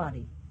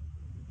everybody.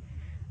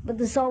 But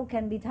the soul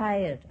can be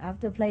tired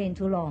after playing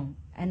too long,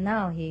 and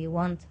now he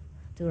wants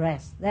to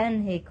rest.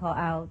 Then he call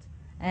out,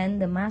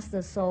 and the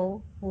master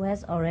soul who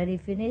has already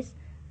finished,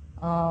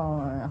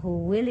 or who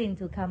willing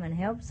to come and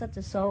help such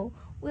a soul,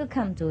 will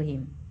come to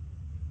him,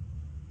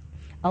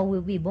 or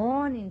will be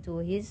born into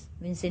his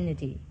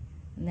vicinity,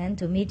 and then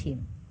to meet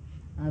him,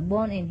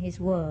 born in his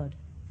word,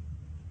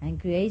 and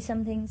create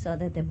something so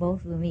that they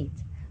both will meet.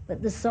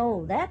 But the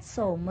soul, that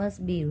soul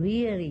must be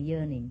really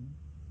yearning,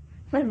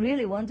 but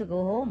really want to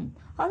go home.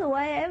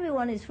 Otherwise,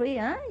 everyone is free,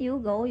 huh? You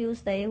go, you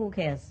stay, who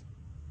cares?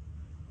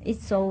 Each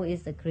soul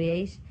is the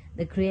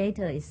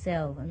creator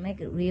itself, and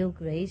make a real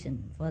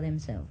creation for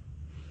themselves.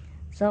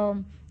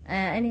 So,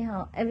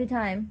 anyhow, every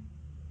time,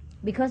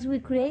 because we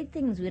create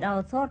things with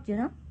our thought, you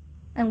know,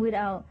 and with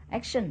our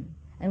action,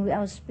 and with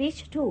our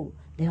speech too,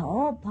 they are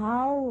all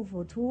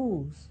powerful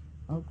tools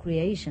of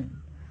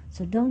creation.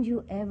 So don't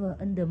you ever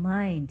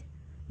undermine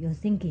your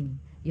thinking,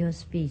 your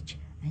speech,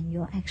 and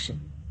your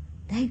action.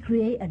 They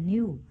create a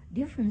new,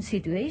 different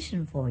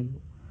situation for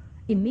you,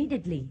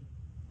 immediately,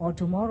 or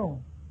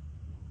tomorrow,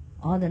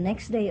 or the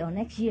next day, or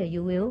next year,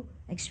 you will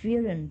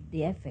experience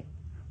the effect.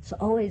 So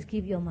always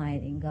keep your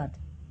mind in God,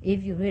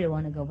 if you really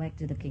want to go back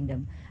to the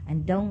kingdom,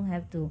 and don't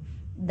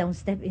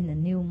step in the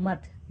new mud,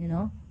 you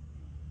know,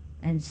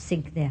 and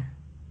sink there.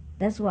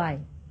 That's why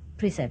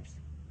precepts,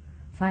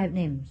 5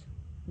 names,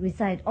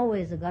 recite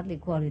always a godly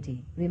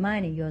quality,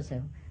 reminding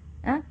yourself,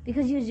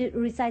 because you're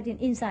reciting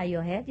inside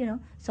your head, you know,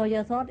 so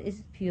your thought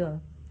is pure.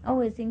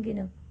 Always thinking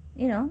of,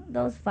 you know,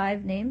 those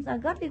 5 names are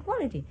godly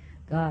quality.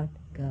 God,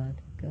 God,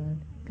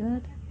 God,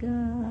 God,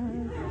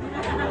 God.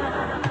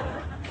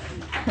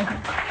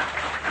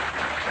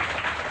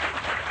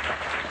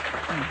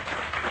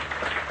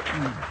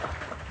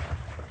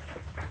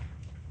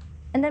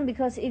 And then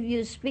because if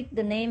you speak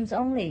the names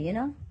only, you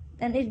know,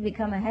 then it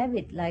become a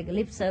habit like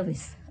lip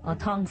service or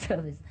tongue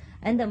service.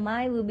 And the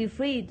mind will be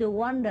free to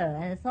wander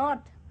and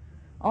thought,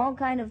 all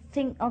kind of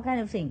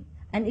thing.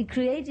 And it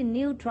creates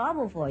new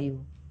trouble for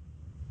you.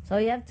 So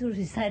you have to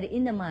recite it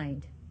in the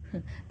mind.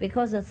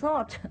 Because the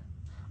thought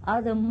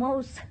are the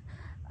most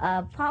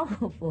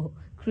powerful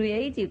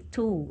creative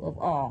tool of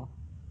all.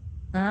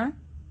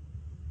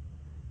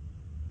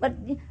 But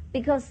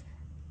because,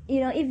 you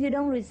know, if you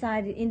don't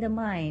recite it in the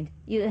mind,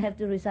 you have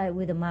to recite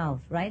with the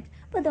mouth, right?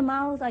 But the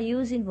mouth are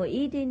using for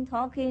eating,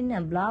 talking,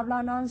 and blah,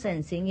 blah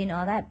nonsense, singing,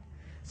 all that.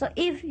 So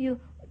if you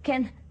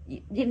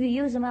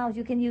use the mouth,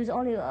 you can use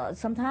only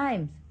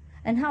sometimes.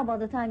 And how about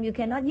the time you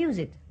cannot use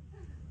it?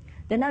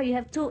 Then now you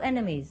have 2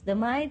 enemies. The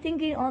mind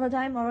thinking all the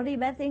time already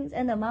bad things,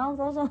 and the mouth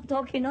also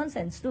talking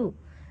nonsense too.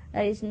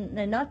 It's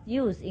not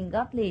used in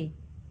godly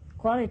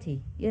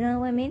quality. You know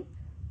what I mean?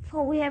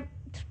 For we have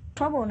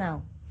trouble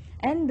now.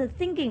 And the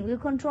thinking will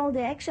control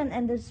the action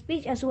and the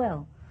speech as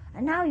well.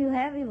 And now you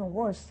have even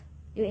worse.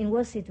 You're in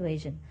worse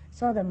situation.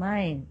 So the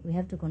mind we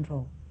have to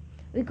control.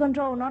 We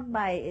control not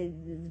by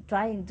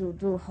trying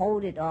to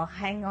hold it or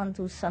hang on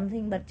to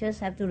something, but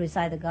just have to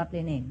recite the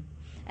godly name.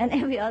 And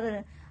every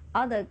other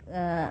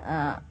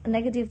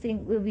negative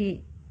thing will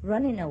be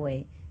running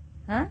away.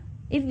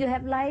 If you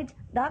have light,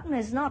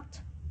 darkness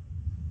not.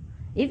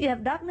 If you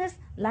have darkness,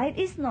 light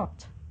is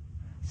not.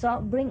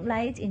 So bring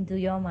light into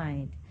your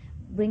mind.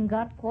 Bring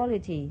God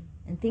quality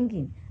and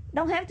thinking.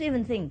 Don't have to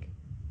even think.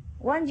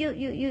 Once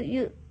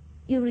you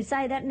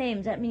recite that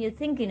name, that means you're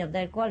thinking of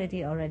that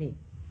quality already.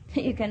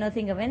 You cannot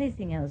think of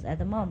anything else at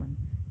the moment.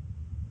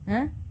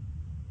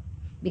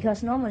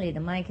 Because normally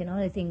the mind can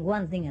only think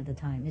one thing at a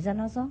time. Is that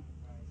not so?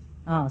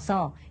 Oh,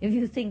 so if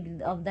you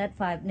think of that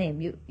 5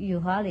 names, you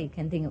hardly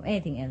can think of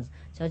anything else.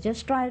 So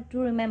just try to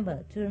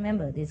remember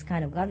this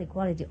kind of godly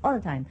quality all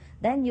the time.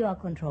 Then you are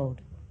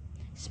controlled.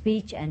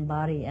 Speech and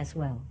body as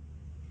well.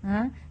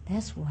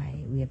 That's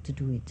why we have to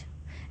do it.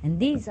 And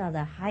these are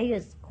the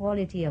highest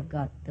quality of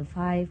God, the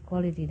 5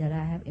 qualities that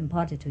I have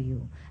imparted to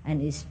you,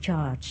 and is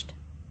charged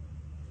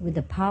with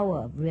the power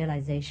of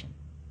realization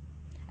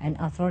and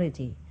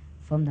authority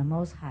from the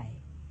Most High.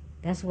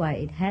 That's why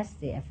it has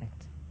the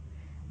effect.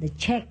 The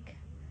check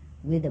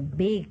with a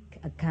big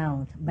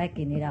account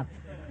backing it up.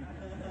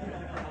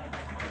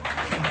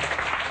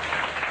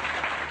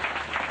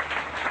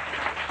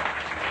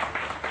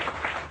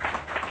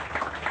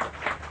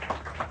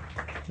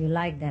 You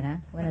like that, huh?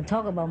 When I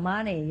talk about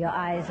money, your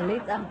eyes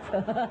lit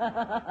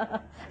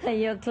up.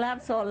 And you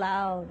clap so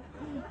loud.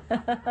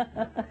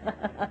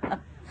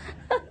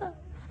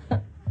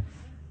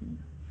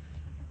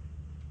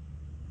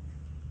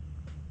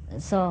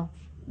 So,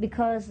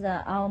 because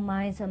our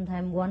mind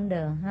sometimes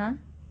wander, huh?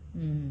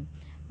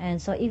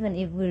 And so even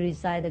if we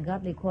recite the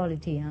godly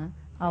quality, huh,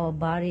 our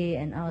body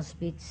and our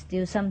speech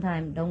still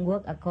sometimes don't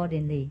work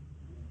accordingly.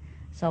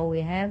 So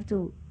we have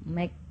to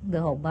make the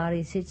whole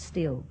body sit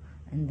still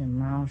and the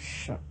mouth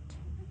shut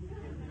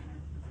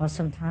for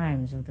some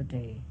times of the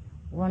day,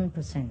 1%,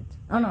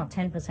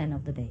 10%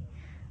 of the day.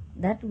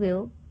 That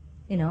will,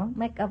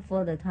 make up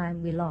for the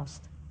time we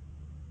lost,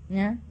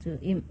 yeah,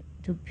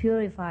 to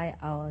purify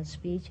our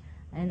speech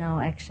and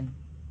our action.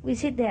 We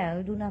sit there,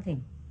 we do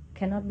nothing,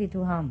 cannot be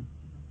too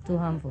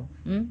harmful.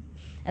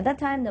 At that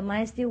time, the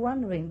mind is still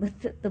wandering,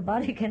 but the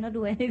body cannot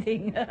do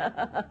anything.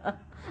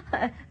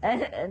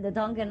 And the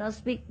tongue cannot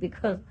speak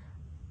because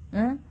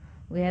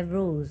we have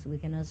rules. We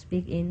cannot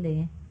speak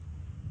in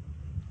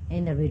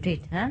the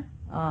retreat,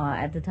 or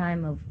at the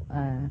time of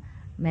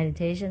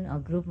meditation or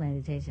group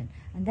meditation.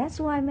 And that's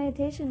why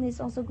meditation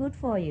is also good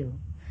for you.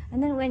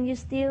 And then when you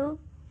still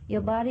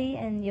your body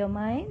and your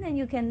mind, then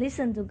you can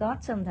listen to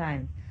God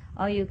sometimes,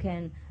 or you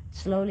can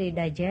slowly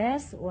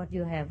digest what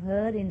you have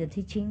heard in the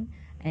teaching,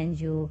 and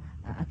you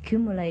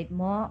accumulate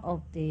more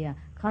of the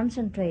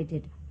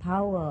concentrated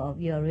power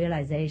of your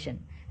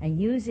realization and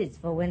use it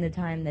for when the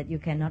time that you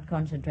cannot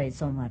concentrate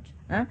so much.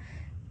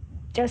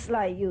 Just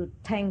like you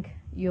tank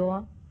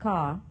your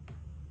car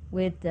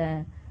with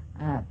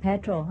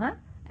petrol,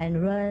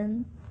 and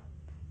run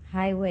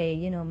highway,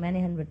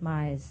 many hundred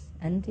miles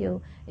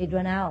until it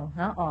run out,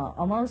 or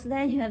almost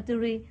then you have to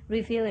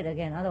refill it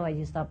again, otherwise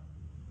you stop.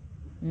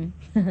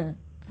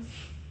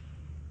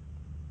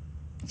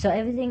 So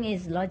everything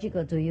is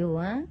logical to you,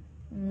 I'm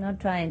not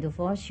trying to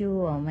force you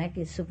or make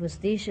it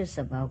superstitious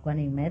about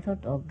Guanyin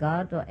method or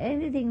God or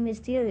anything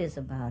mysterious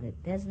about it.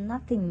 There's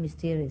nothing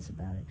mysterious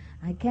about it.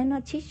 I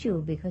cannot teach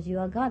you because you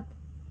are God.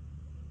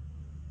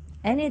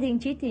 Anything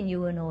cheating, you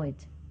will know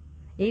it.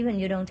 Even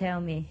you don't tell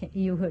me,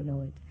 you will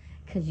know it,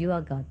 because you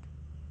are God.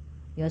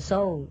 Your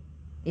soul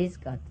is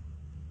God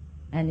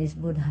and is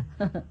Buddha.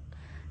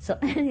 So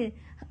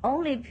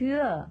only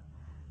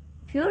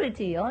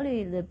purity,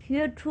 only the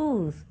pure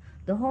truth,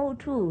 the whole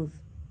truth,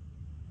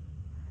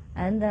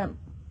 and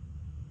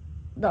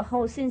the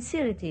whole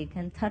sincerity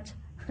can touch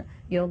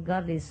your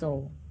godly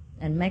soul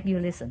and make you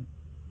listen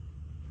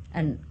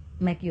and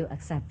make you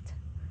accept.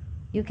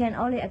 You can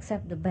only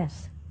accept the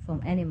best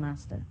from any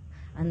master.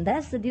 And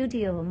that's the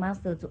duty of a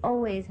master, to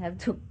always have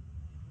to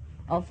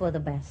offer the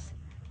best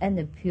and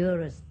the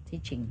purest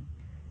teaching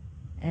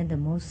and the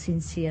most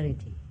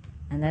sincerity.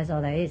 And that's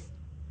all there is.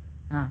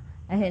 And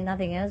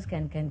nothing else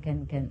can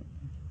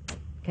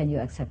you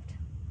accept.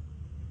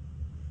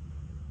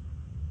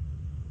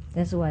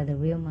 That's why the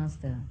real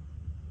master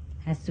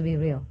has to be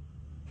real.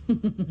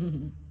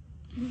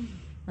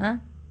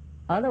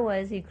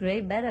 Otherwise he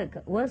create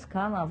worse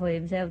karma for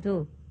himself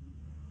too.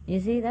 You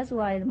see, that's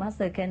why the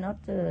master cannot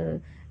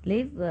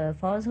live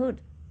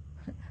falsehood.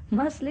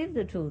 Must live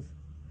the truth.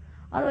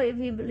 Although if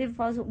he live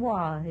falsehood,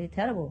 wow, he's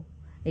terrible.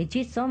 He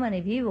cheats so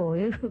many people,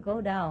 he will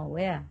go down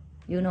where?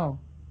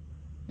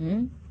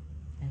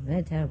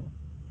 Very terrible.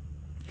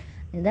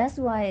 And that's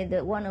why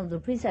one of the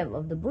precepts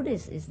of the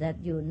Buddhists is that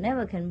you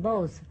never can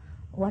boast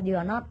what you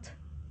are not.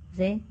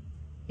 See?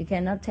 You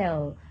cannot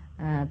tell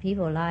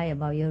people lie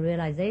about your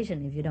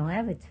realization if you don't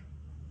have it.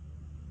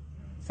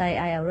 So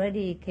I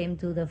already came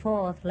to the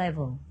 4th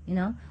level,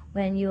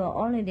 when you are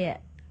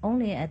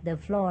only at the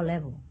floor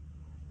level.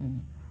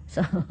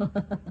 So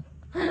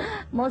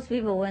most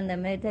people, when they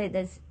meditate,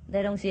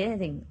 they don't see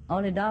anything,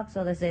 only dark,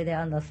 so they say they're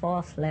on the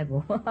 4th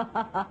level.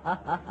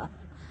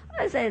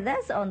 I say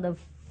that's on the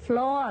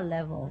floor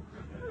level,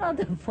 not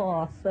the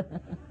 4th.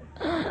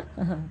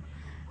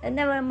 And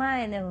never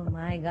mind,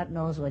 God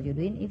knows what you're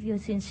doing. If you're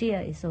sincere,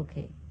 it's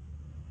okay.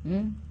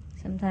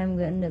 Sometimes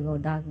we undergo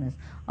darkness.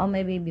 Or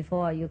maybe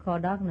before you call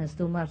darkness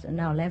too much and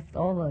now left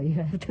over, you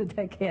have to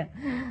take care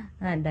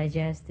and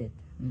digest it.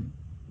 Okay,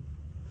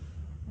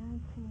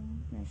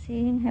 let's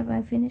see, have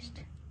I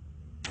finished?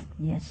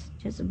 Yes,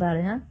 just about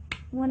it,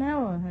 1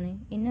 hour, honey,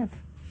 enough.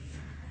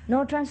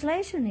 No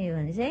translation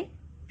even, you see?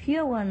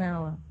 Pure 1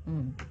 hour.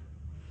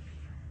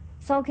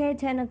 It's okay,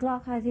 10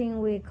 o'clock, I think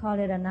we call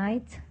it a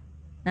night.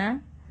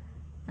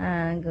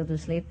 And go to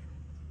sleep.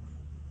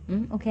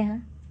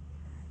 Okay,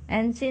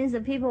 And since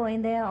the people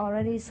in there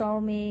already saw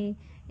me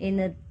in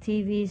the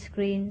TV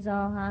screen,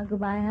 so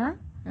goodbye,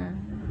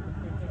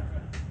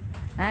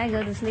 I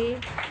go to sleep.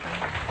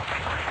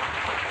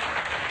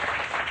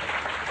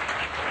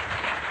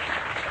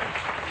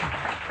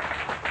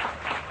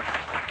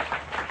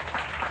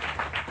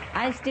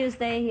 I still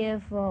stay here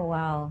for a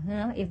while,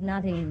 if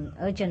nothing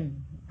urgent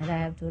that I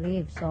have to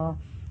leave. So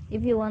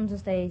if you want to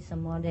stay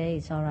some more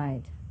days, it's all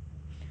right.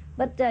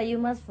 But you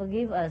must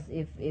forgive us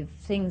if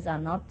things are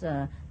not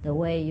the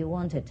way you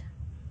want it,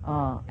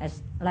 or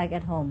like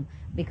at home,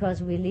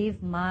 because we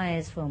live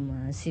miles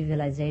from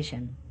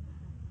civilization.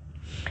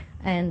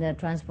 And the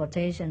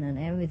transportation and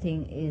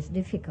everything is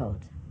difficult.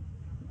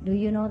 Do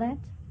you know that?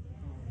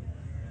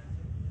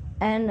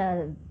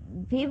 And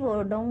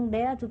people don't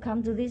dare to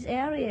come to this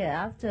area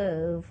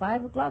after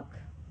 5 o'clock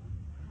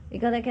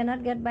because they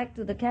cannot get back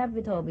to the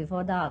capital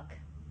before dark.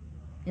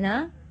 You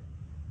know?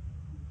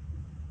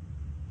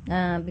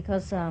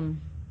 Because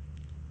even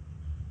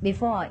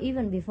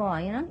before,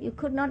 you know, you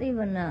could not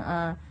even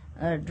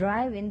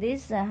drive in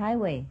this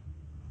highway.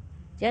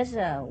 Just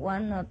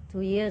 1 or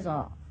 2 years,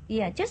 or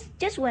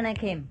just when I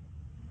came.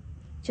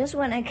 Just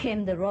when I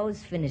came, the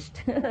road's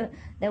finished.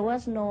 There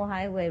was no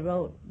highway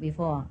road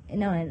before. You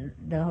know,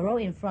 the road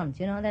in front,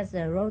 you know, that's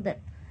the road that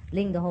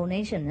linked the whole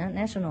nation,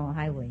 national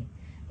highway.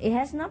 It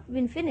has not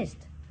been finished.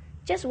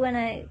 Just when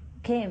I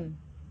came.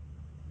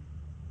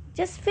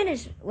 Just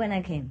finished when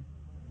I came.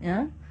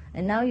 Yeah?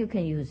 And now you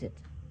can use it.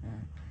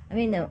 I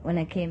mean, when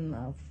I came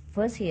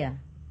first here,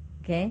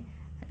 okay,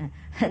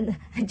 and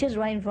just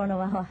right in front of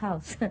our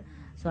house.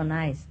 So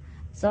nice.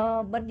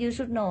 So, but you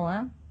should know,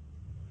 huh?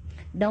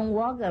 Don't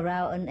walk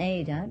around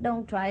unaided. Huh?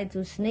 Don't try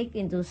to sneak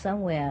into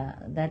somewhere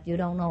that you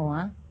don't know.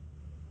 Huh?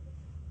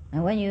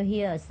 And when you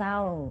hear a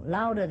sound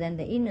louder than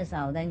the inner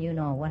sound, then you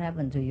know what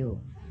happened to you.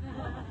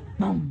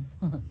 Boom.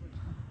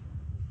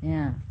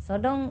 Yeah. So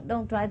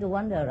don't try to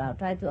wander around.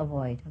 Try to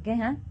avoid. Okay,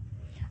 huh?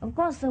 Of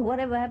course,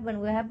 whatever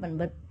happened will happen.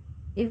 But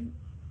if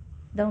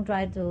don't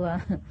try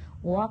to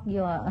walk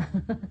your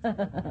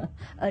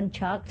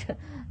unchalked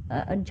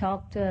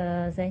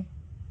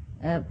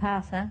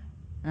path,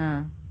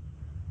 huh?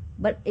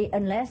 But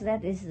unless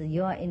that is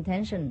your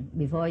intention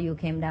before you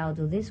came down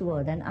to this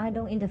world, then I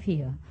don't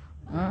interfere.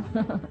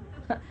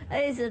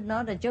 It's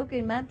not a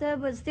joking matter,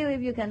 but still,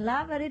 if you can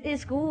laugh at it,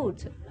 it's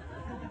good.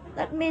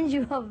 That means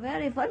you are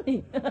very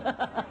funny.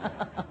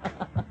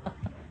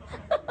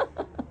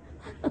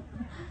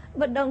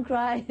 But don't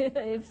cry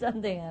if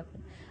something happens.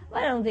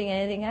 I don't think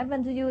anything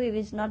happened to you if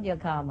it's not your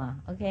karma,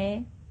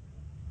 okay?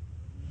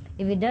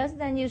 If it does,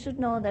 then you should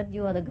know that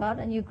you are the God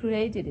and you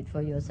created it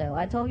for yourself.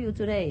 I told you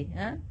today,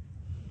 huh?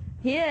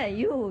 Here,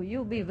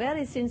 you be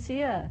very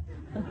sincere.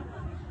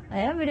 I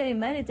every day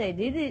meditate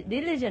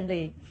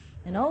diligently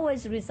and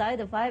always recite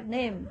the 5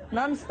 names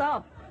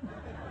non-stop.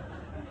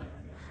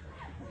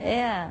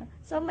 Yeah,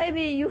 so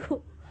maybe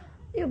you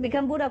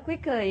become Buddha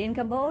quicker in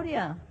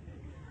Cambodia.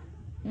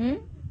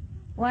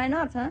 Why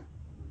not, huh?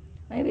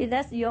 Maybe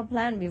that's your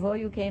plan before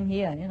you came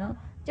here, you know.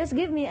 Just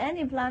give me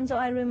any plan so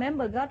I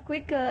remember God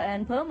quicker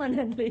and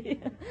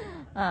permanently.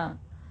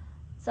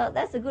 So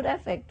that's a good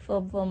effect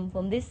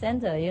from this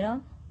center, you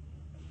know.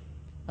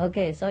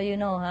 Okay, so you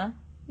know, huh?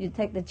 You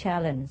take the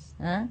challenge,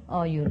 huh?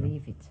 Or you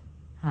leave it,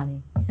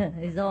 honey.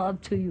 It's all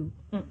up to you.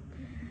 If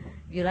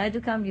you like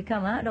to come, you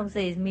come, huh? Don't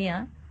say it's me,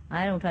 huh?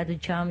 I don't try to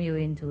charm you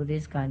into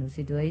this kind of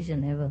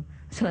situation ever.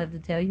 So I have to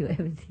tell you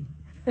everything.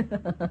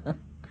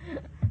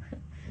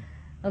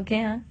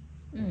 Okay, huh?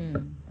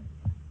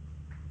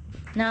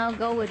 Now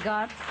go with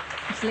God.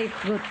 Sleep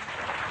good.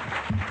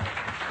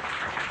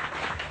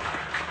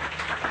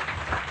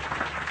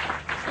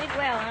 Sleep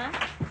well, huh?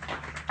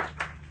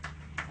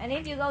 And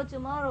if you go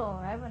tomorrow,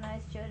 have a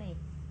nice journey.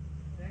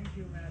 Thank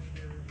you,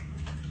 Master.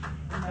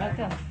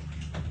 Welcome.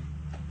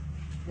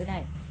 Good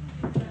night.